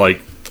 and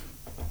like,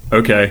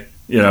 okay,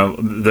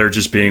 they're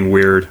just being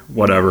weird,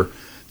 whatever.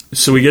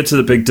 So we get to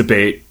the big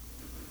debate.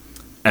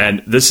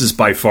 And this is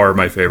by far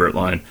my favorite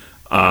line.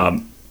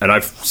 And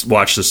I've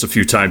watched this a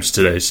few times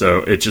today, so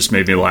it just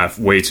made me laugh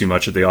way too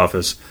much at The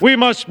Office. We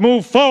must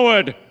move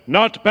forward,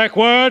 not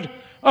backward.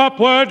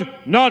 Upward,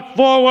 not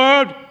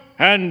forward.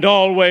 and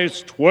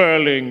always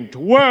twirling,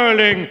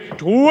 twirling,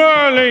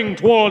 twirling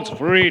towards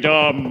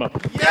freedom.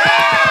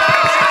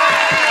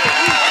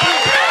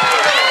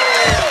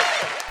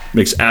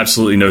 Makes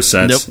absolutely no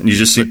sense. Nope. And you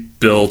just see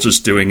Bill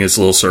just doing his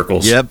little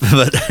circles. Yep.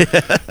 But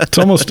It's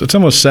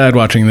almost sad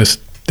watching this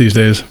these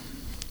days.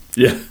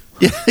 Yeah.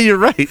 Yeah, you're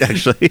right,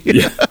 actually.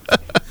 Yeah.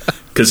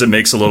 Because it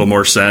makes a little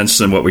more sense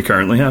than what we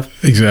currently have.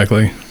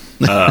 Exactly.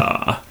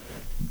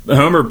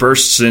 Homer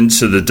bursts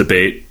into the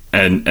debate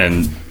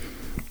and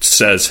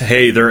says,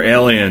 hey, they're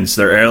aliens.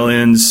 They're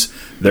aliens.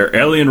 They're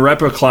alien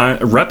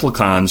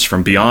replicons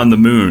from beyond the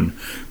moon,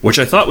 which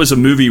I thought was a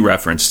movie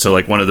reference to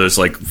like one of those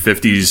like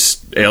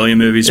 50s alien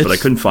movies, but I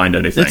couldn't find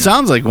anything. It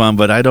sounds like one,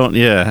 but I don't.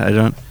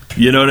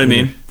 You know what I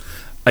mean?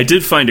 I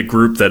did find a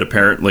group that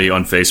apparently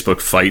on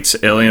Facebook fights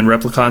alien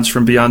replicons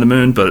from beyond the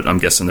moon, but I'm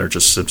guessing they're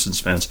just Simpsons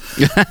fans.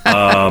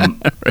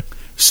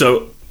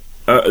 So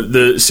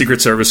the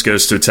Secret Service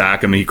goes to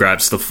attack him. He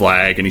grabs the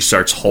flag and he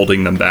starts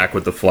holding them back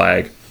with the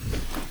flag.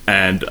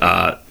 And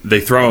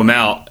they throw him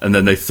out, and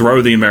then they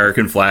throw the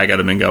American flag at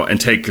him and go, and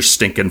take your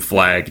stinking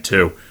flag,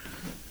 too.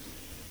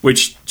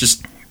 Which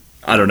just,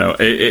 I don't know.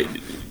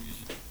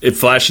 It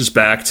flashes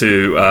back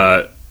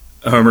to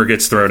Homer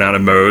gets thrown out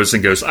of Moe's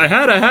and goes, I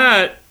had a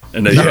hat!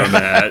 And they throw him a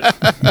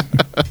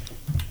hat.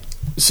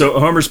 So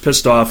Homer's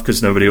pissed off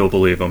because nobody will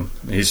believe him.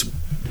 He's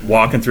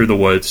walking through the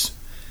woods,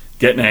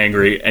 getting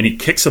angry, and he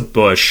kicks a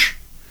bush.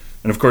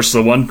 And, of course,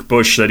 the one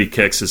bush that he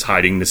kicks is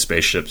hiding the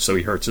spaceship, so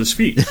he hurts his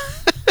feet.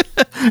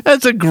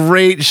 That's a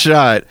great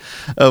shot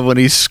of when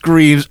he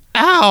screams,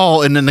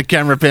 ow, and then the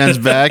camera pans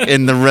back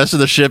and the rest of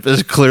the ship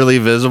is clearly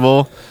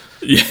visible.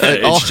 Yeah,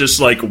 it's just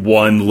like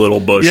one little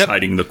bush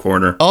hiding the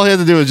corner. All he had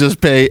to do was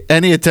just pay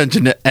any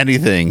attention to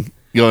anything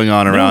going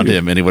on around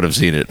him and he would have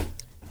seen it.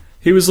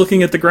 He was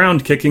looking at the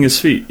ground, kicking his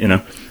feet, you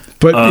know.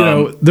 But,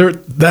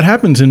 that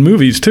happens in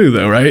movies too,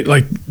 though, right?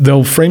 Like,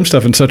 they'll frame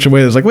stuff in such a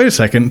way that's like, wait a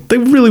second, they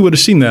really would have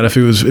seen that if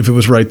it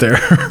was right there.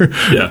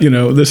 Yeah.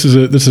 This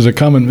is a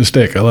common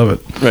mistake. I love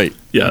it. Right.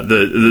 Yeah,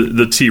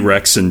 the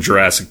T-Rex in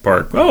Jurassic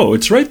Park. Oh,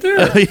 it's right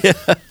there. Yeah.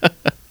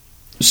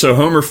 So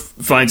Homer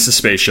finds the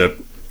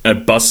spaceship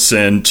and busts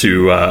in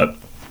to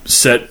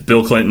set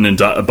Bill Clinton and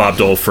Bob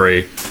Dole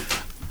free.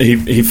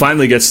 He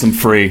finally gets them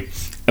free.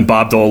 And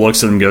Bob Dole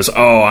looks at him and goes,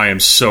 oh, I am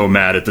so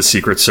mad at the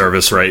Secret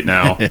Service right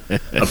now.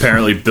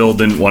 Apparently, Bill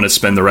didn't want to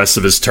spend the rest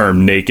of his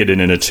term naked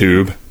and in a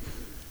tube.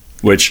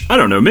 Which, I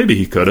don't know, maybe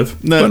he could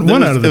have. No,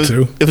 one out of the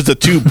two. It was a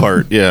tube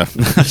part, yeah.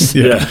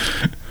 Yeah.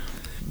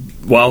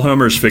 While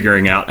Homer's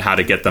figuring out how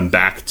to get them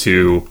back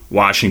to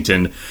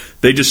Washington,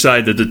 they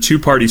decide that the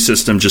two-party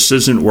system just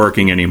isn't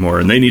working anymore,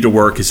 and they need to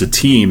work as a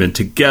team, and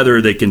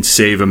together they can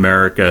save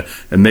America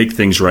and make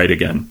things right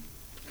again.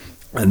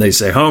 And they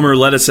say, Homer,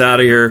 let us out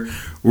of here.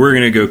 We're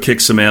going to go kick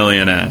some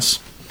alien ass.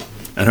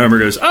 And Homer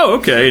goes, oh,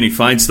 okay. And he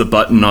finds the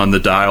button on the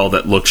dial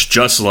that looks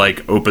just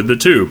like open the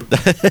tube.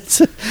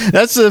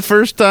 That's the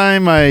first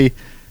time I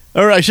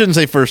shouldn't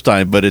say first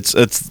time, but it's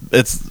a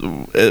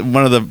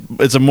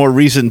more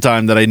recent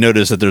time that I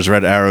noticed that there's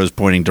red arrows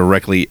pointing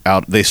directly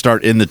out. They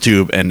start in the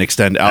tube and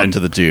extend out into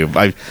the tube.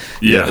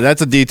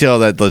 That's a detail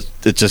that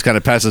it just kind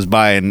of passes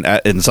by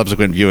in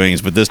subsequent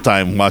viewings, but this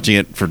time watching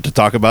it to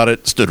talk about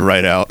it stood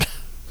right out.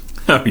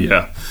 Oh,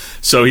 yeah.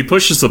 So he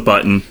pushes the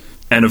button,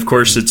 and of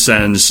course it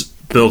sends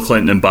Bill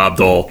Clinton and Bob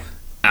Dole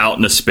out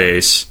into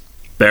space,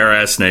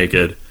 bare-ass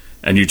naked,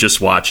 and you just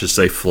watch as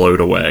they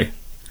float away.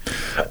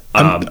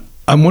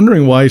 I'm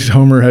wondering why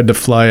Homer had to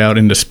fly out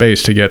into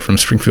space to get from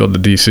Springfield to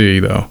D.C.,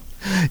 though.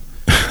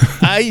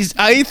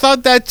 I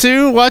thought that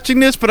too watching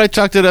this, but I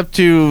chalked it up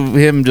to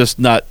him just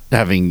not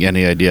having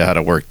any idea how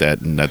to work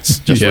that, and that's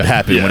just what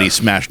happened when he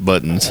smashed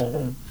buttons.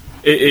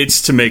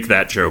 It's to make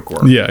that joke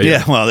work.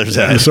 Yeah. Well, there's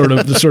that.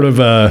 The sort of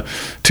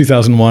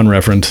 2001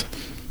 reference.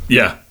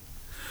 Yeah.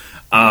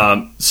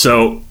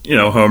 So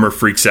Homer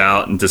freaks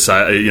out and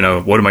decides,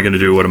 what am I going to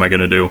do? What am I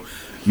going to do?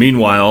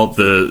 Meanwhile,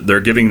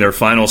 they're giving their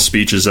final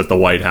speeches at the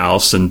White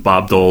House, and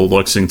Bob Dole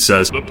looks and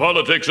says, the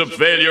politics of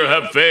failure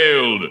have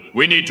failed.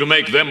 We need to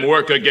make them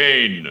work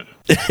again.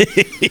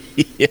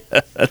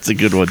 Yeah, that's a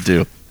good one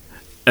too.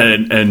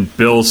 And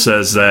Bill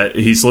says that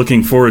he's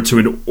looking forward to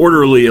an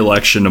orderly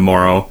election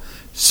tomorrow,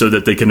 so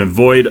that they can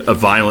avoid a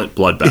violent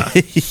bloodbath.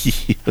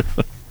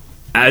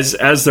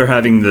 As they're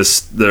having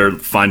their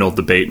final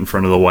debate in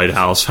front of the White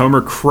House,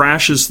 Homer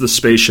crashes the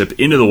spaceship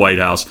into the White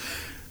House.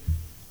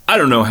 I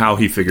don't know how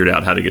he figured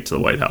out how to get to the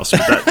White House,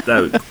 but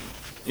that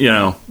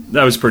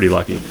was pretty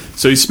lucky.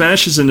 So he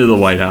smashes into the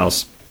White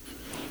House,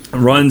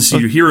 runs.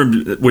 You hear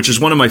him, which is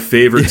one of my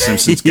favorite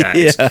Simpsons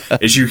gags,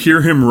 is you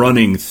hear him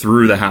running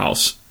through the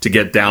house to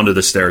get down to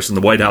the stairs, and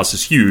the White House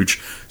is huge,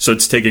 so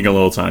it's taking a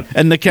little time.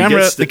 And the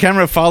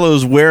camera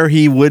follows where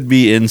he would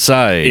be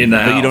inside, in the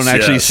house, but you don't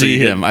actually see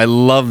him. I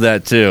love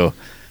that too.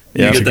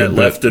 You get that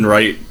left and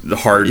right, the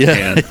hard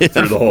pan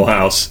through the whole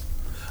house.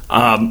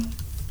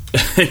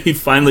 He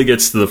finally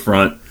gets to the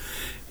front.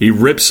 He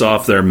rips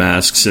off their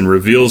masks and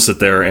reveals that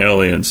they're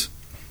aliens,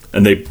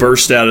 and they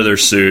burst out of their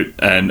suit,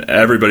 and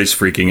everybody's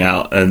freaking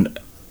out, and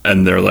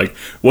they're like,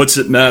 what's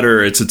it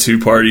matter? It's a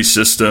two-party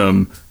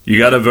system. You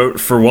got to vote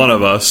for one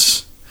of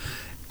us.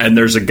 And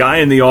there's a guy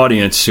in the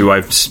audience who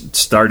I've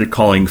started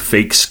calling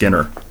Fake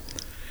Skinner,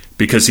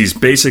 because he's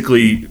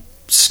basically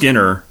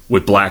Skinner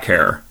with black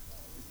hair.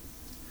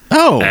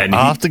 Oh, and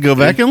I'll have to go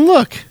back and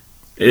look.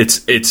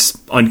 It's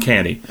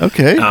uncanny.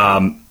 Okay.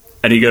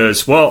 And he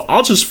goes, well,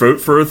 I'll just vote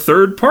for a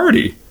third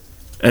party.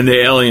 And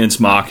the aliens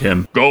mock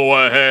him.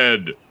 Go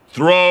ahead.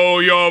 Throw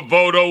your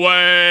vote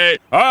away.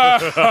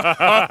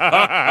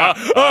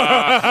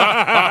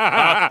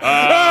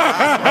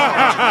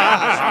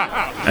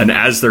 And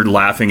as they're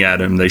laughing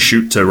at him, they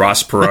shoot to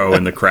Ross Perot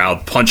in the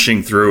crowd,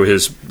 punching through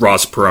his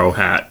Ross Perot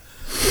hat.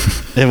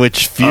 In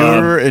which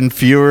fewer and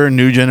fewer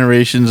new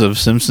generations of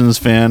Simpsons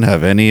fan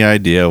have any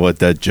idea what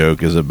that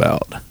joke is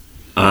about.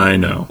 I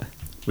know.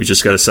 We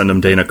just got to send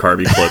them Dana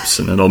Carvey clips,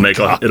 and it'll make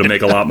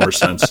a lot more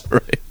sense.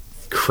 Right.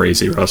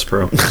 Crazy Ross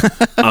Perot.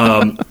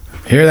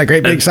 Hear that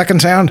great big sucking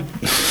sound?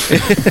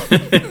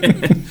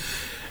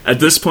 At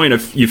this point,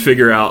 if you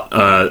figure out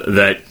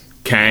that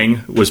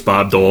Kang was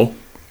Bob Dole,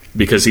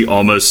 because he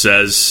almost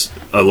says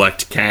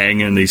elect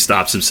Kang, and he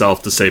stops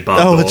himself to say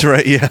Bob Dole. Oh, that's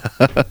right, yeah.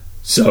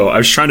 So I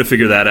was trying to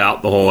figure that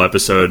out the whole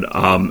episode.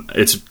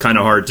 It's kind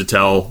of hard to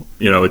tell.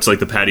 It's like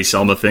the Patty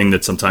Selma thing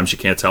that sometimes you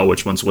can't tell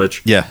which one's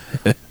which. Yeah.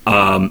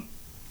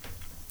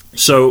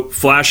 So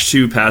flash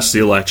to past the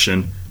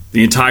election.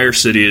 The entire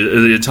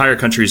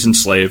country is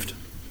enslaved.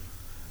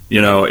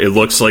 It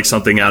looks like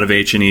something out of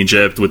ancient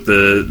Egypt, with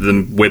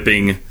the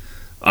whipping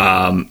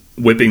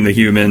the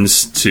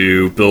humans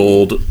to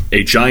build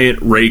a giant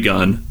ray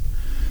gun.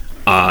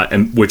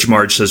 And which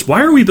Marge says,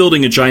 why are we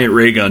building a giant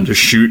ray gun to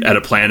shoot at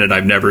a planet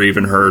I've never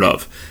even heard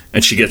of?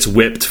 And she gets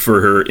whipped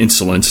for her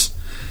insolence.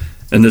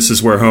 And this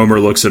is where Homer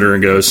looks at her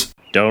and goes,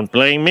 don't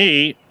blame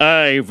me.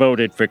 I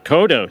voted for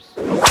Kodos.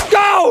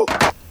 Go!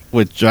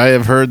 Which I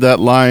have heard that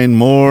line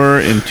more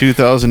in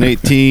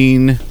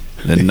 2018 than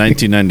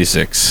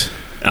 1996.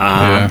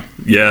 Yeah,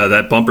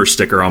 that bumper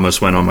sticker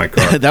almost went on my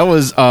car. That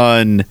was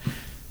on,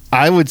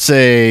 I would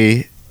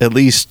say, at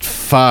least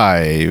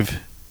 5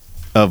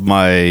 of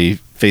my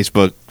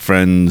Facebook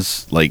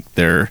friends, like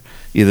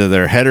either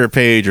their header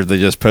page or they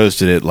just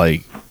posted it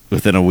like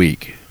within a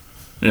week.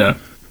 Yeah.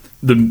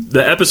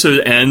 The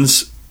episode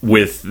ends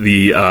with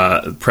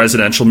the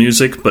presidential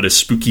music, but a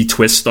spooky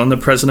twist on the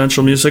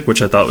presidential music,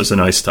 which I thought was a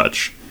nice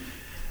touch.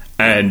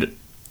 And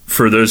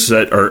for those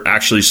that are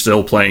actually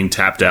still playing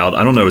Tapped Out,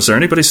 I don't know, is there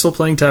anybody still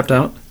playing Tapped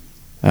Out?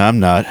 I'm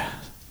not.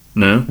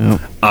 No?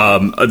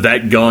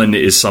 That gun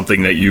is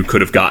something that you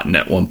could have gotten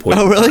at one point.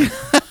 Oh, really?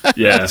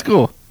 Yeah. That's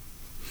cool.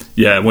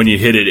 Yeah, when you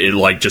hit it, it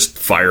like just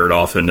fired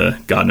off into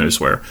God knows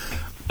where.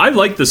 I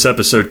liked this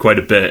episode quite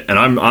a bit, and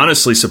I'm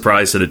honestly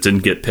surprised that it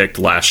didn't get picked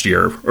last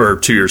year or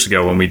 2 years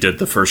ago when we did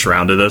the first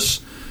round of this.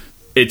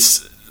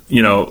 It's,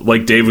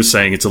 like Dave was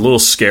saying, it's a little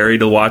scary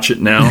to watch it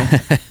now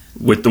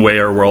with the way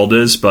our world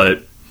is,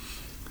 but,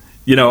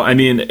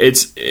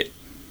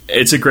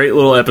 it's a great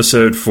little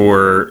episode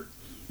for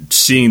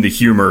seeing the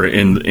humor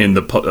in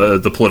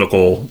the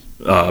political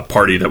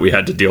party that we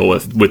had to deal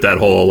with that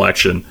whole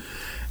election.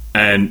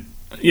 And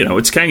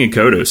it's Kang and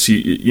Kodos.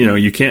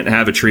 You can't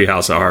have a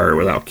Treehouse of Horror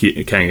without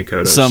Kang and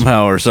Kodos.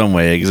 Somehow or some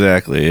way,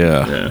 exactly,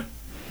 yeah.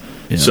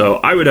 So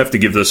I would have to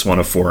give this one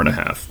a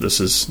 4.5. This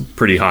is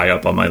pretty high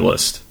up on my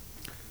list.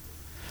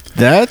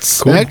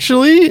 That's cool.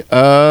 Actually,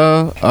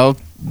 I'll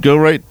go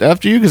right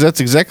after you because that's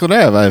exactly what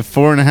I have. I have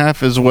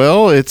 4.5 as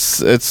well. I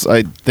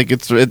think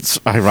it's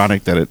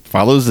ironic that it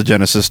follows the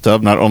Genesis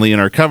stuff, not only in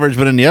our coverage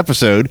but in the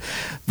episode.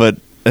 But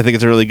I think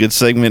it's a really good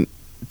segment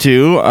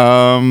too.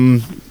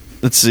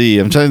 Let's see.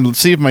 I'm trying to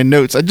see if my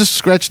notes. I just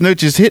scratched notes.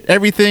 Just hit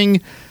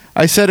everything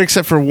I said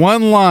except for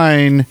one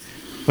line,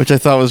 which I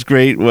thought was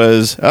great.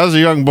 Was as a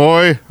young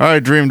boy, I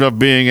dreamed of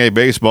being a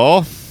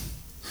baseball.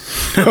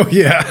 Oh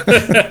yeah,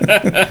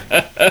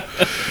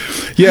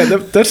 yeah.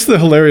 That's the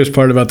hilarious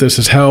part about this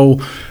is how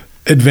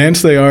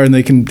advanced they are, and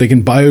they can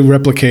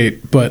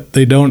bioreplicate, but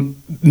they don't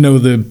know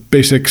the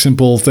basic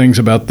simple things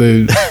about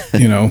the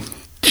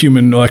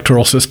human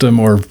electoral system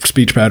or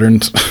speech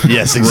patterns.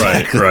 Yes,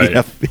 exactly. Right.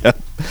 Yep.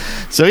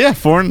 So yeah,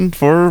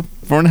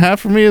 4.5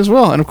 for me as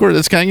well, and of course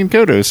it's Kang and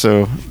Kodos,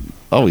 so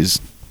always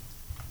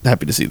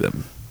happy to see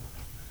them.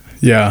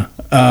 Yeah,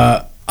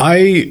 I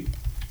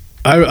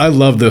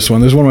love this one.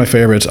 This is one of my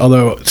favorites.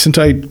 Although since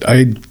I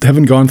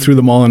haven't gone through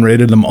them all and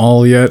rated them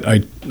all yet,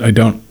 I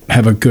don't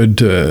have a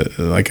good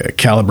a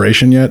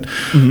calibration yet.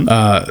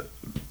 Mm-hmm.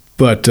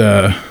 But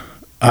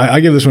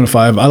I give this one a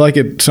 5. I like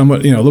it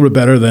somewhat, a little bit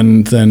better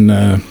than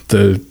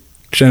the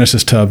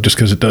Genesis tub, just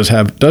because it does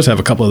have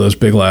a couple of those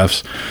big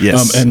laughs.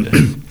 Yes. And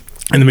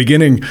in the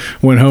beginning,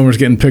 when Homer's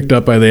getting picked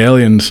up by the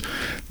aliens,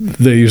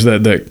 they use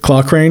that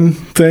claw crane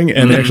thing,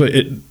 and Mm-hmm.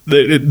 actually,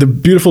 the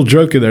beautiful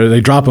joke in there,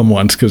 they drop him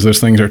once because those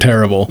things are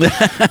terrible,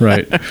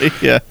 right?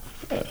 Yeah.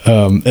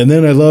 And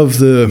then I love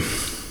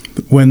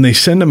when they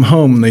send him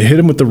home, they hit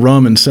him with the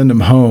rum and send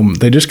him home.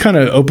 They just kind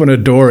of open a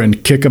door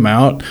and kick him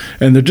out,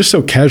 and they're just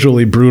so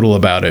casually brutal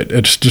about it.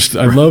 It's just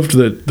I loved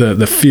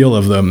the feel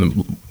of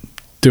them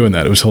doing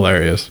that. It was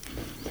hilarious.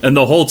 And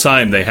the whole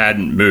time they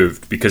hadn't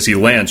moved because he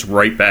lands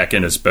right back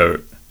in his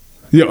boat.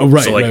 Yeah, oh,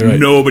 right. So like right.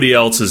 nobody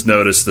else has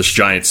noticed this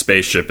giant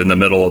spaceship in the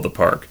middle of the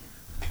park.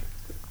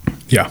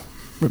 Yeah.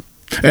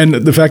 And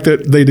the fact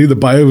that they do the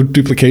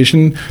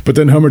bioduplication, but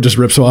then Homer just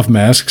rips off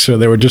masks, so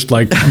they were just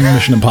like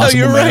Mission Impossible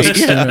you're right. masks.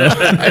 Yeah. You know?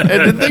 I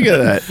didn't think of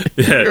that.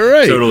 Yeah, You're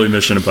right. totally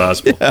Mission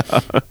Impossible. Yeah.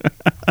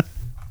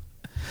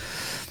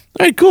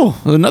 All right, cool.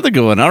 Another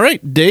good one. All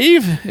right,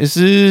 Dave, this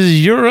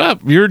is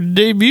your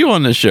debut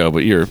on the show,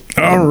 but you're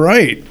all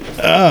right.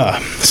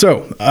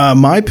 So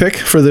my pick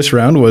for this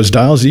round was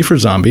Dial Z for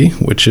Zombie,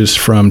 which is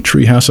from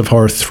Treehouse of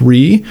Horror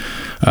 3,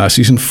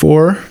 Season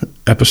 4,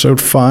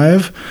 Episode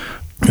 5.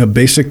 The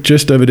basic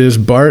gist of it is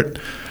Bart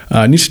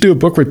needs to do a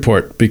book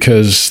report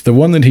because the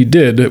one that he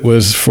did, it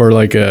was for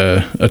like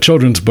a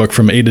children's book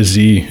from A to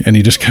Z, and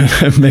he just kind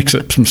of makes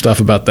up some stuff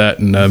about that,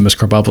 and Miss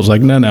Krabappel's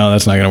like, no,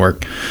 that's not going to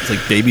work. It's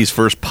like baby's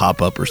first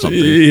pop-up or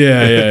something.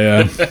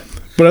 Yeah.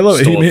 But I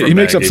love it. He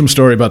makes up some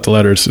story about the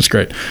letters. It's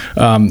great.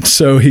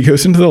 So he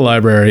goes into the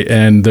library,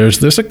 and there's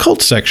this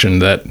occult section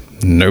that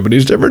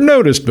nobody's ever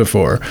noticed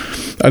before.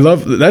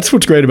 That's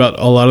what's great about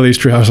a lot of these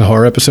Treehouse of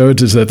Horror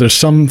episodes is that there's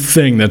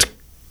something that's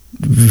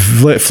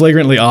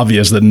flagrantly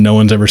obvious that no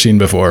one's ever seen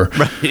before.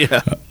 Right,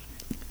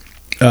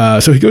 yeah.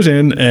 So he goes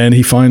in and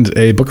he finds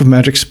a book of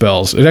magic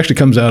spells. It actually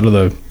comes out of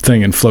the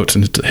thing and floats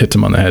and hits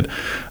him on the head.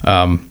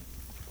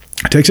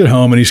 Takes it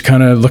home and he's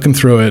kind of looking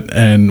through it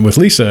and with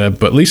Lisa,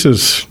 but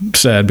Lisa's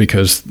sad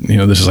because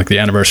this is like the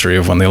anniversary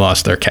of when they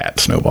lost their cat,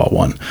 Snowball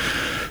 1.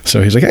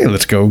 So he's like, hey,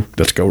 let's go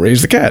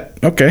raise the cat.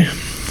 Okay.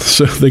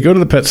 So they go to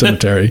the pet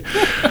cemetery.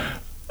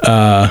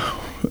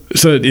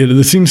 So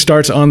the scene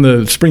starts on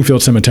the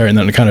Springfield Cemetery, and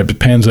then it kind of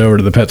pans over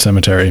to the pet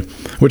cemetery,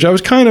 which I was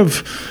kind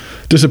of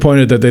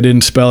disappointed that they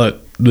didn't spell it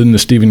in the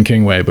Stephen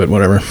King way, but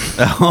whatever.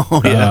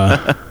 Oh,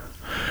 yeah.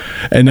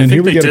 And then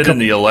here we get in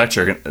the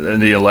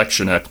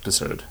election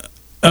episode.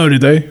 Oh,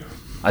 did they?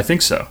 I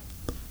think so.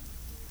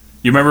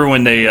 You remember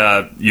when they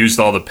used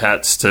all the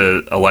pets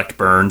to elect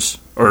Burns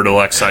or to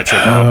elect Sideshow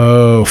Bob?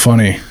 Oh,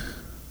 funny.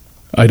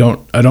 I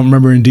don't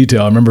remember in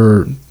detail. I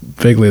remember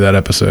vaguely that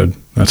episode.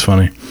 That's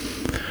funny.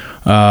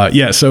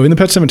 So in the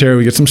pet cemetery,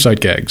 we get some sight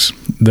gags.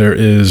 There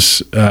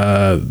is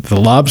the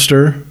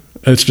lobster.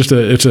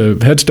 It's a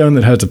headstone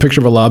that has a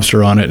picture of a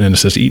lobster on it, and it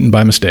says "eaten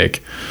by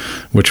mistake,"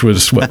 which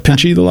was what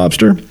Pinchy the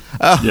lobster.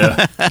 Oh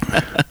yeah.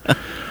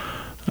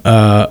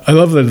 I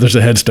love that there's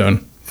a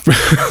headstone.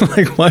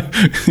 Like, why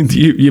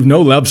you have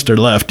no lobster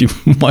left?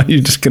 Why are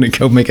you just going to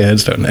go make a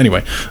headstone?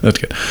 Anyway, that's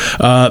good.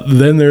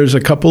 Then there's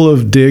a couple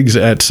of digs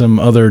at some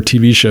other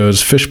TV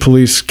shows: Fish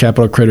Police,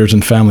 Capital Critters,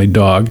 and Family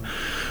Dog.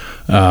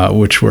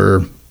 Which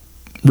were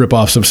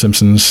rip-offs of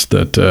Simpsons.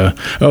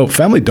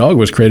 Family Dog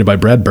was created by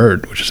Brad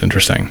Bird, which is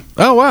interesting.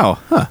 Oh, wow.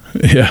 Huh.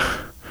 Yeah.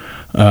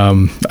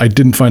 I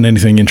didn't find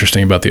anything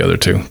interesting about the other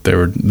two.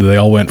 They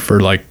all went for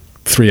like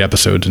 3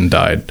 episodes and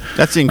died.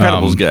 That's the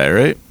Incredibles guy,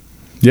 right?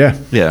 Yeah.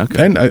 Yeah.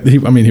 Okay. And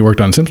he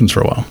worked on Simpsons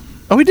for a while.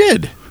 Oh, he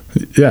did?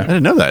 Yeah. I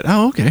didn't know that.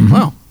 Oh, okay. Mm-hmm.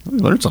 Wow. We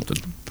learned something.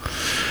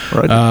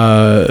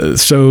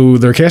 So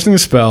they're casting a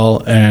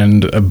spell,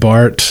 and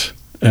Bart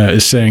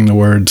is saying the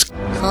words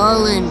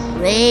Cullen,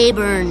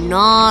 Rayburn,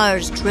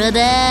 Nars,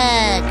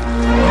 Trebek,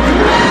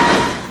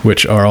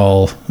 which are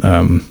all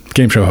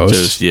game show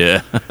hosts.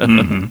 Yeah.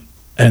 Mm-hmm.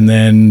 And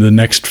then the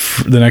next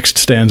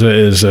stanza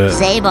is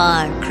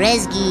Zabar,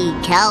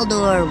 Kresge,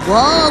 Caldor,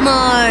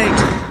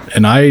 Walmart.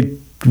 And I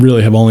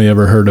really have only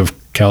ever heard of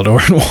Caldor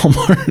and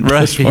Walmart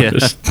right, as far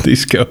as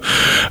these go.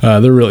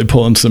 They're really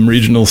pulling some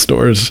regional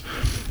stores.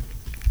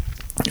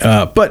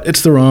 But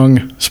it's the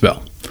wrong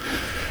spell.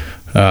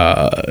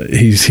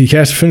 He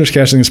finished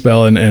casting the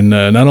spell, and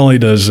not only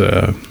does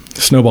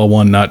Snowball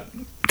 1 not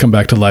come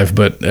back to life,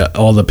 but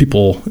all the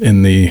people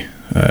in the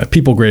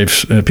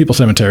people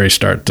cemetery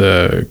start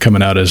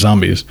coming out as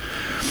zombies.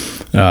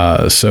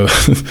 So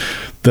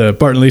the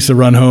Bart and Lisa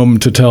run home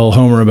to tell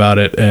Homer about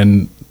it,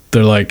 and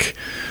they're like,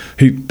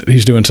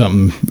 he's doing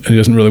something, and he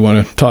doesn't really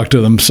want to talk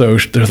to them. So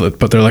they're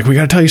like, we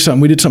got to tell you something.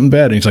 We did something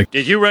bad. And he's like,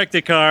 did you wreck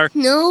the car?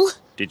 No.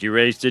 Did you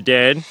raise the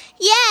dead?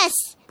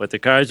 Yes. But the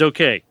car's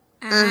okay.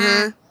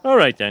 Uh-huh. All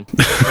right, then.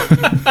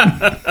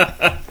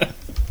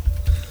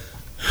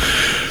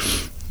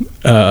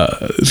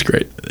 It's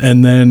great.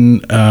 And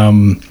then,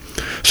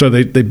 so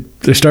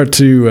they start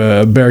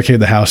to barricade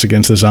the house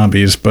against the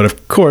zombies, but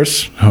of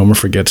course, Homer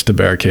forgets to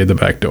barricade the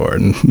back door,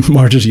 and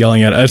Marge is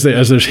yelling at it.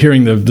 As they're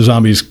hearing the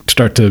zombies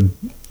start to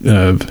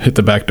hit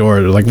the back door.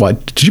 They're like,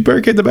 "What? Did you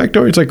barricade the back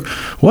door?" He's like,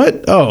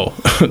 "What? Oh,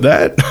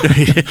 that."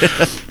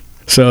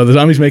 So the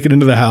zombies make it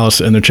into the house,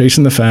 and they're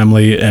chasing the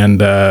family,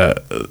 and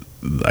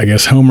I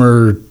guess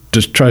Homer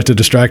just tries to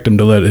distract him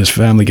to let his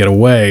family get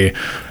away.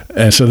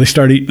 And so they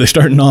start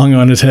gnawing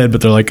on his head,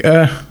 but they're like,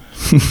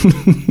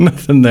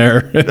 nothing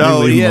there.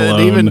 Oh yeah,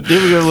 they even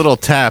give a little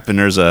tap, and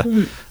there's the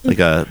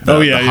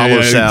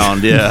hollow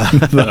sound. Yeah,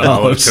 the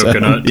hollow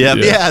coconut. Yeah,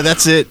 yeah,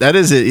 that's it. That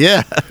is it.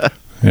 Yeah.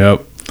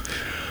 Yep.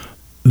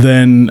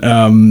 Then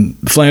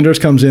Flanders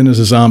comes in as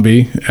a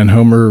zombie, and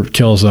Homer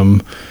kills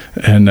him.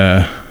 And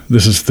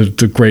this is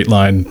the great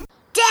line.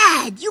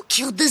 Dad, you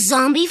killed the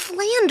zombie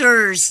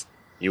Flanders.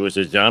 You was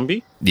a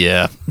zombie?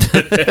 Yeah.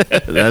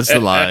 That's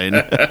the line.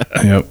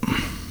 Yep.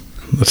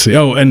 Let's see.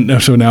 Oh, and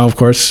so now, of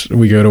course,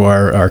 we go to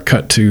our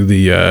cut to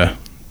the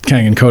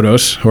Kang and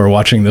Kodos, who are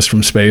watching this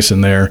from space,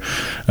 and they're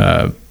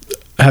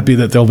happy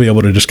that they'll be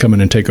able to just come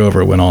in and take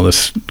over when all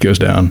this goes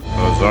down.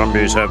 The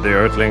zombies have the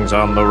Earthlings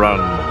on the run.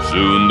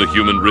 Soon the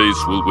human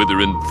race will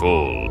wither and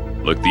fall,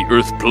 like the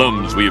Earth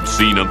plums we have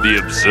seen on the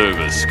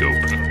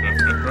observerscope.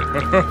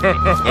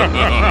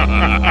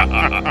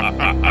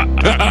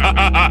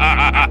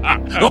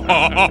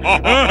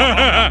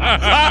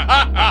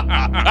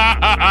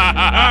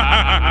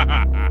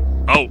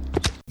 Oh.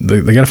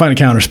 They got to find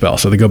a counterspell,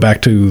 so they go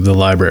back to the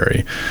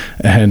library.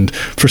 And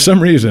for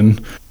some reason,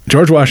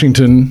 George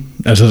Washington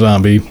as a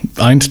zombie,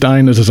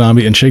 Einstein as a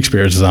zombie, and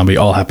Shakespeare as a zombie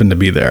all happened to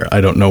be there.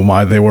 I don't know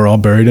why they were all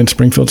buried in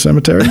Springfield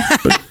Cemetery,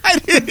 but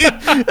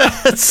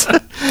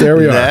there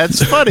we are.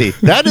 That's funny.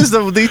 That is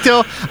the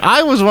detail.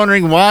 I was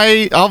wondering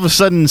why all of a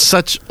sudden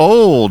such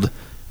old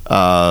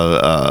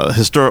why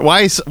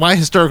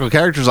historical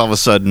characters all of a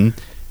sudden.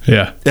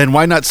 Yeah, and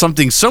why not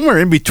something somewhere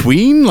in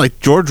between, like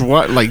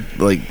well,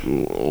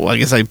 I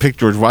guess I picked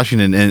George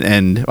Washington,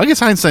 and I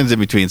guess Einstein's in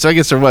between, so I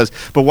guess there was.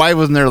 But why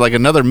wasn't there like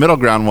another middle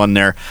ground one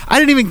there? I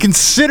didn't even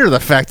consider the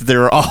fact that they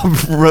were all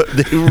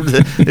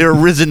they were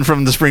risen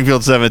from the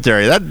Springfield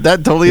Cemetery.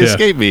 That totally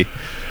escaped me.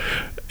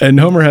 And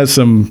Homer has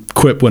some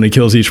quip when he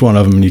kills each one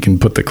of them, and you can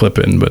put the clip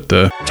in. But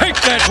take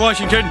that,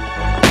 Washington!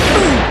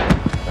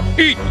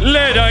 Eat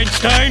lead,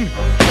 Einstein!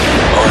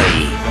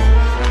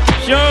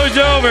 Show's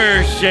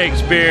over,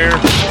 Shakespeare.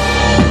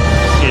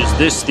 Is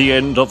this the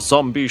end of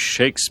zombie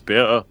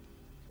Shakespeare?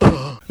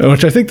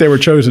 Which I think they were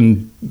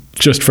chosen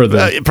just for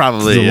the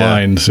probably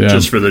lines,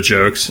 just for the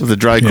jokes. With a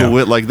dry, cool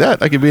wit like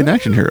that, I could be an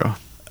action hero.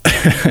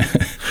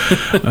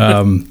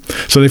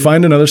 So they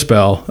find another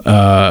spell,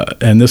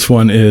 and this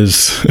one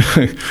is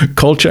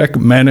Kolchak,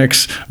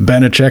 Mannix,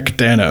 Banachek,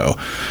 Dano,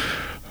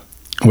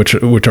 which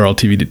are all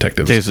TV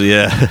detectives. Okay, so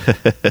yeah.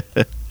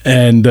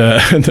 And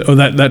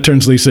that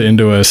turns Lisa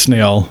into a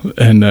snail,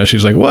 and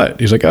she's like, "What?"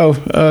 He's like, "Oh,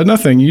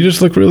 nothing. You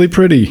just look really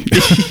pretty."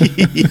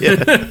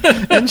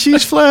 Yeah. And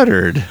she's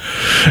flattered.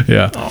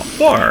 Yeah. Oh,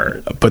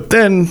 Bart. But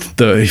then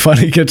he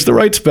finally gets the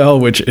right spell,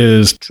 which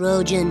is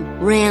Trojan,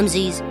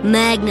 Ramses,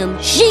 Magnum,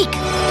 Chic.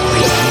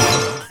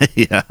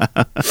 Yeah.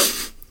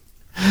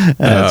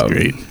 That's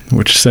great.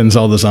 Which sends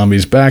all the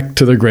zombies back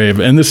to their grave.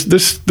 And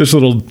this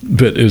little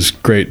bit is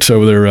great.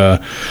 So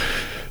they're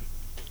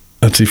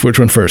let's see which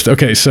one first.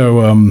 Okay,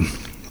 so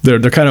they're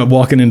kind of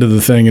walking into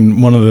the thing,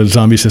 and one of the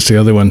zombies says to the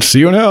other one, "See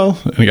you in hell."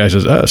 And the guy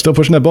says, "Still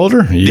pushing that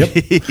boulder?" Yep.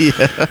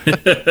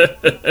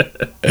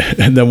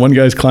 And then one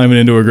guy's climbing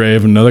into a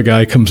grave, and another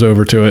guy comes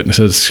over to it and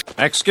says,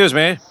 "Excuse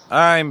me,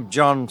 I'm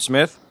John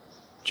Smith."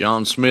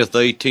 John Smith,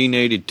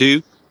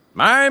 1882.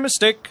 My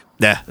mistake.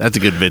 Yeah, that's a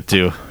good bit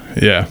too.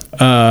 Yeah.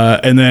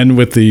 And then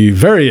with the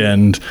very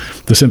end,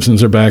 the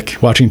Simpsons are back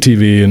watching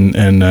TV,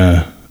 and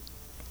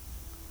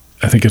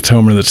I think it's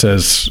Homer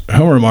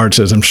and Marge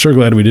says, "I'm sure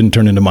glad we didn't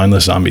turn into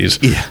mindless zombies."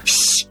 Yeah.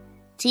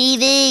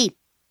 TV.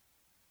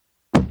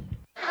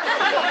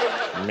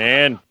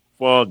 Man,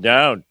 fall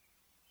down.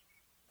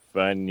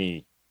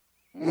 Funny.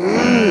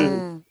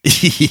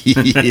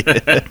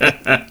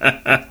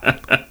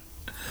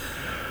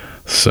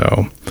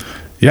 So,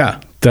 yeah,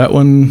 that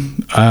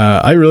one,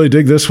 I really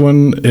dig this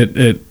one.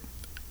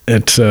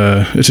 It's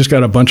just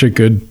got a bunch of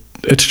good.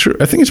 It's true.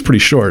 I think it's pretty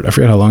short. I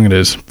forget how long it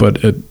is,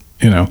 but it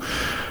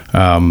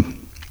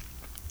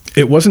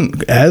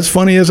wasn't as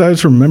funny as I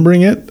was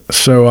remembering it,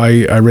 so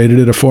I rated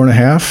it a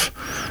 4.5.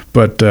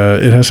 But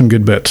it has some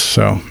good bits.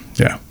 So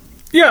yeah.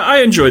 Yeah, I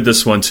enjoyed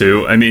this one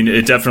too. I mean,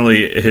 it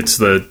definitely hits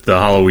the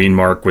Halloween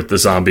mark with the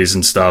zombies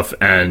and stuff,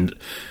 and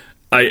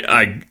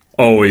I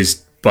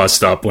always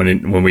bust up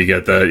when we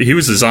get he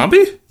was a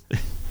zombie.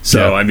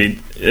 So yeah. I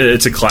mean,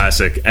 it's a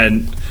classic,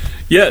 and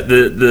yeah,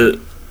 the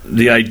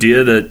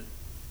idea that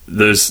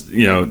there's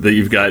that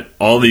you've got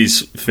all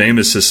these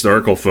famous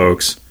historical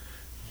folks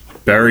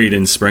buried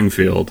in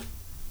Springfield.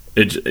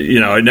 It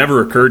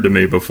never occurred to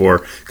me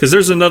before, because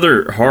there's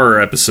another horror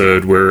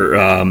episode where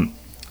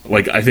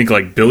I think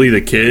Billy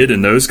the Kid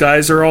and those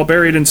guys are all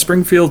buried in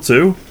Springfield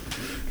too.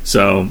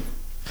 So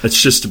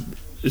it's just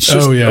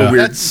oh yeah, a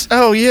weird.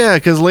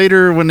 Because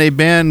later when they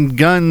ban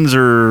guns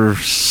or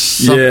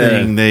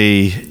something,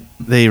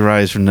 they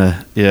rise from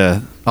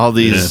all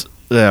these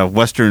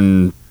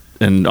Western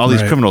and all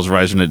these criminals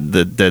rise from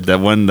the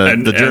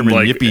German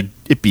yippee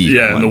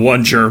and the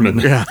one German.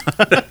 Yeah.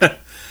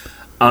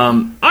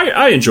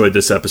 I enjoyed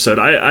this episode.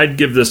 I'd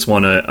give this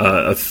one a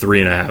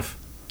 3.5.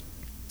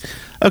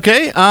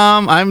 Okay,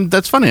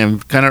 that's funny.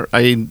 I'm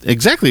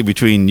exactly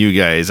between you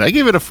guys. I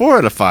gave it a 4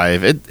 out of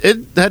 5.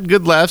 It had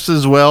good laughs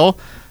as well,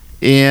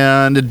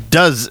 and it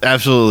does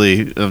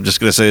absolutely. I'm just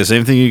gonna say the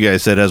same thing you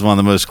guys said. Has one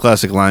of the most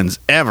classic lines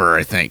ever,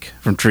 I think,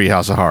 from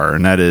Treehouse of Horror,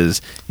 and that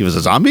is, "He was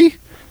a zombie."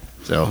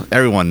 So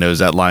everyone knows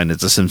that line.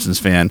 It's a Simpsons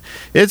fan.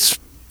 It's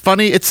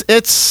funny.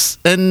 It's,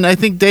 and I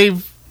think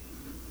Dave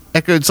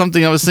echoed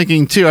something I was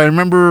thinking too. I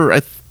remember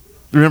it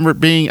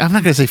being. I'm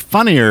not gonna say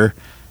funnier.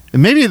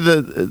 Maybe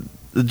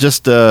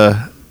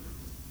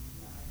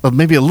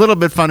maybe a little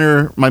bit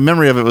funnier. My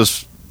memory of it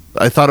was,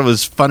 I thought it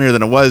was funnier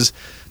than it was.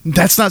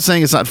 That's not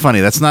saying it's not funny.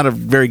 That's not a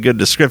very good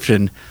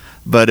description.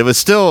 But it was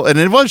still, and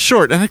it was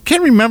short. And I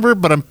can't remember,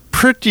 but I'm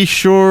pretty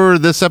sure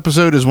this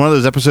episode is one of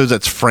those episodes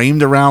that's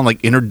framed around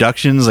like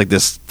introductions, like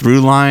this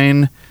through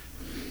line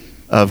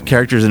of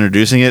characters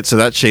introducing it. So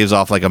that shaves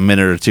off like a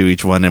minute or two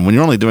each one. And when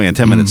you're only doing a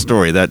 10-minute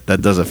story, that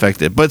does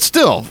affect it. But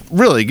still,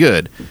 really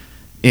good.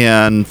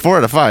 And 4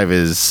 out of 5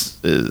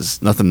 is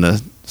nothing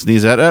to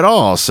sneeze at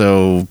all.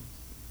 So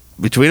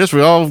between us,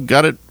 we all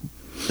got it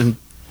in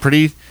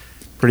pretty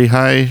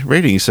high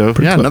ratings. So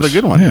pretty close. Another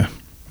good one. Yeah.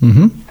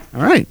 Mm-hmm.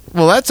 All right.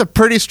 Well, that's a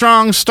pretty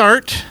strong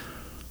start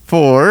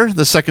for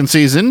the second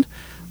season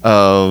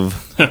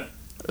of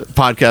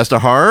Podcast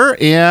of Horror.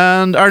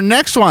 And our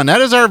next one,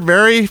 that is our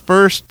very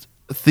first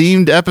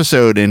themed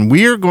episode. And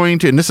we are going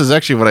to, and this is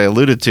actually what I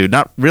alluded to,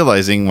 not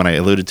realizing when I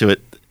alluded to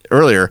it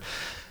earlier,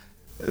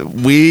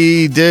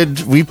 we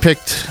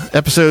picked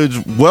episodes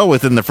well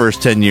within the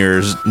first 10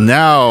 years.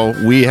 Now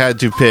we had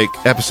to pick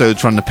episodes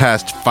from the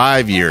past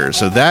 5 years.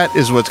 So that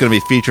is what's going to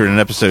be featured in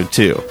episode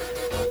 2.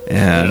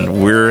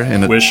 And we're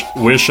in a...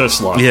 Wish us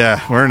luck. Yeah,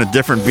 we're in a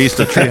different beast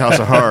of Treehouse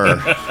of Horror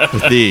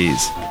with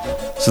these.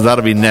 So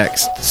that'll be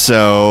next.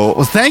 So,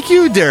 well, thank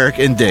you, Derek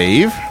and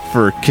Dave,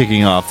 for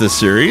kicking off this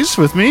series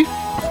with me.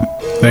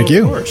 Thank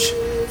you. Of course.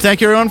 Thank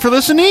you, everyone, for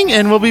listening,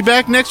 and we'll be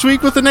back next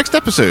week with the next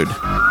episode.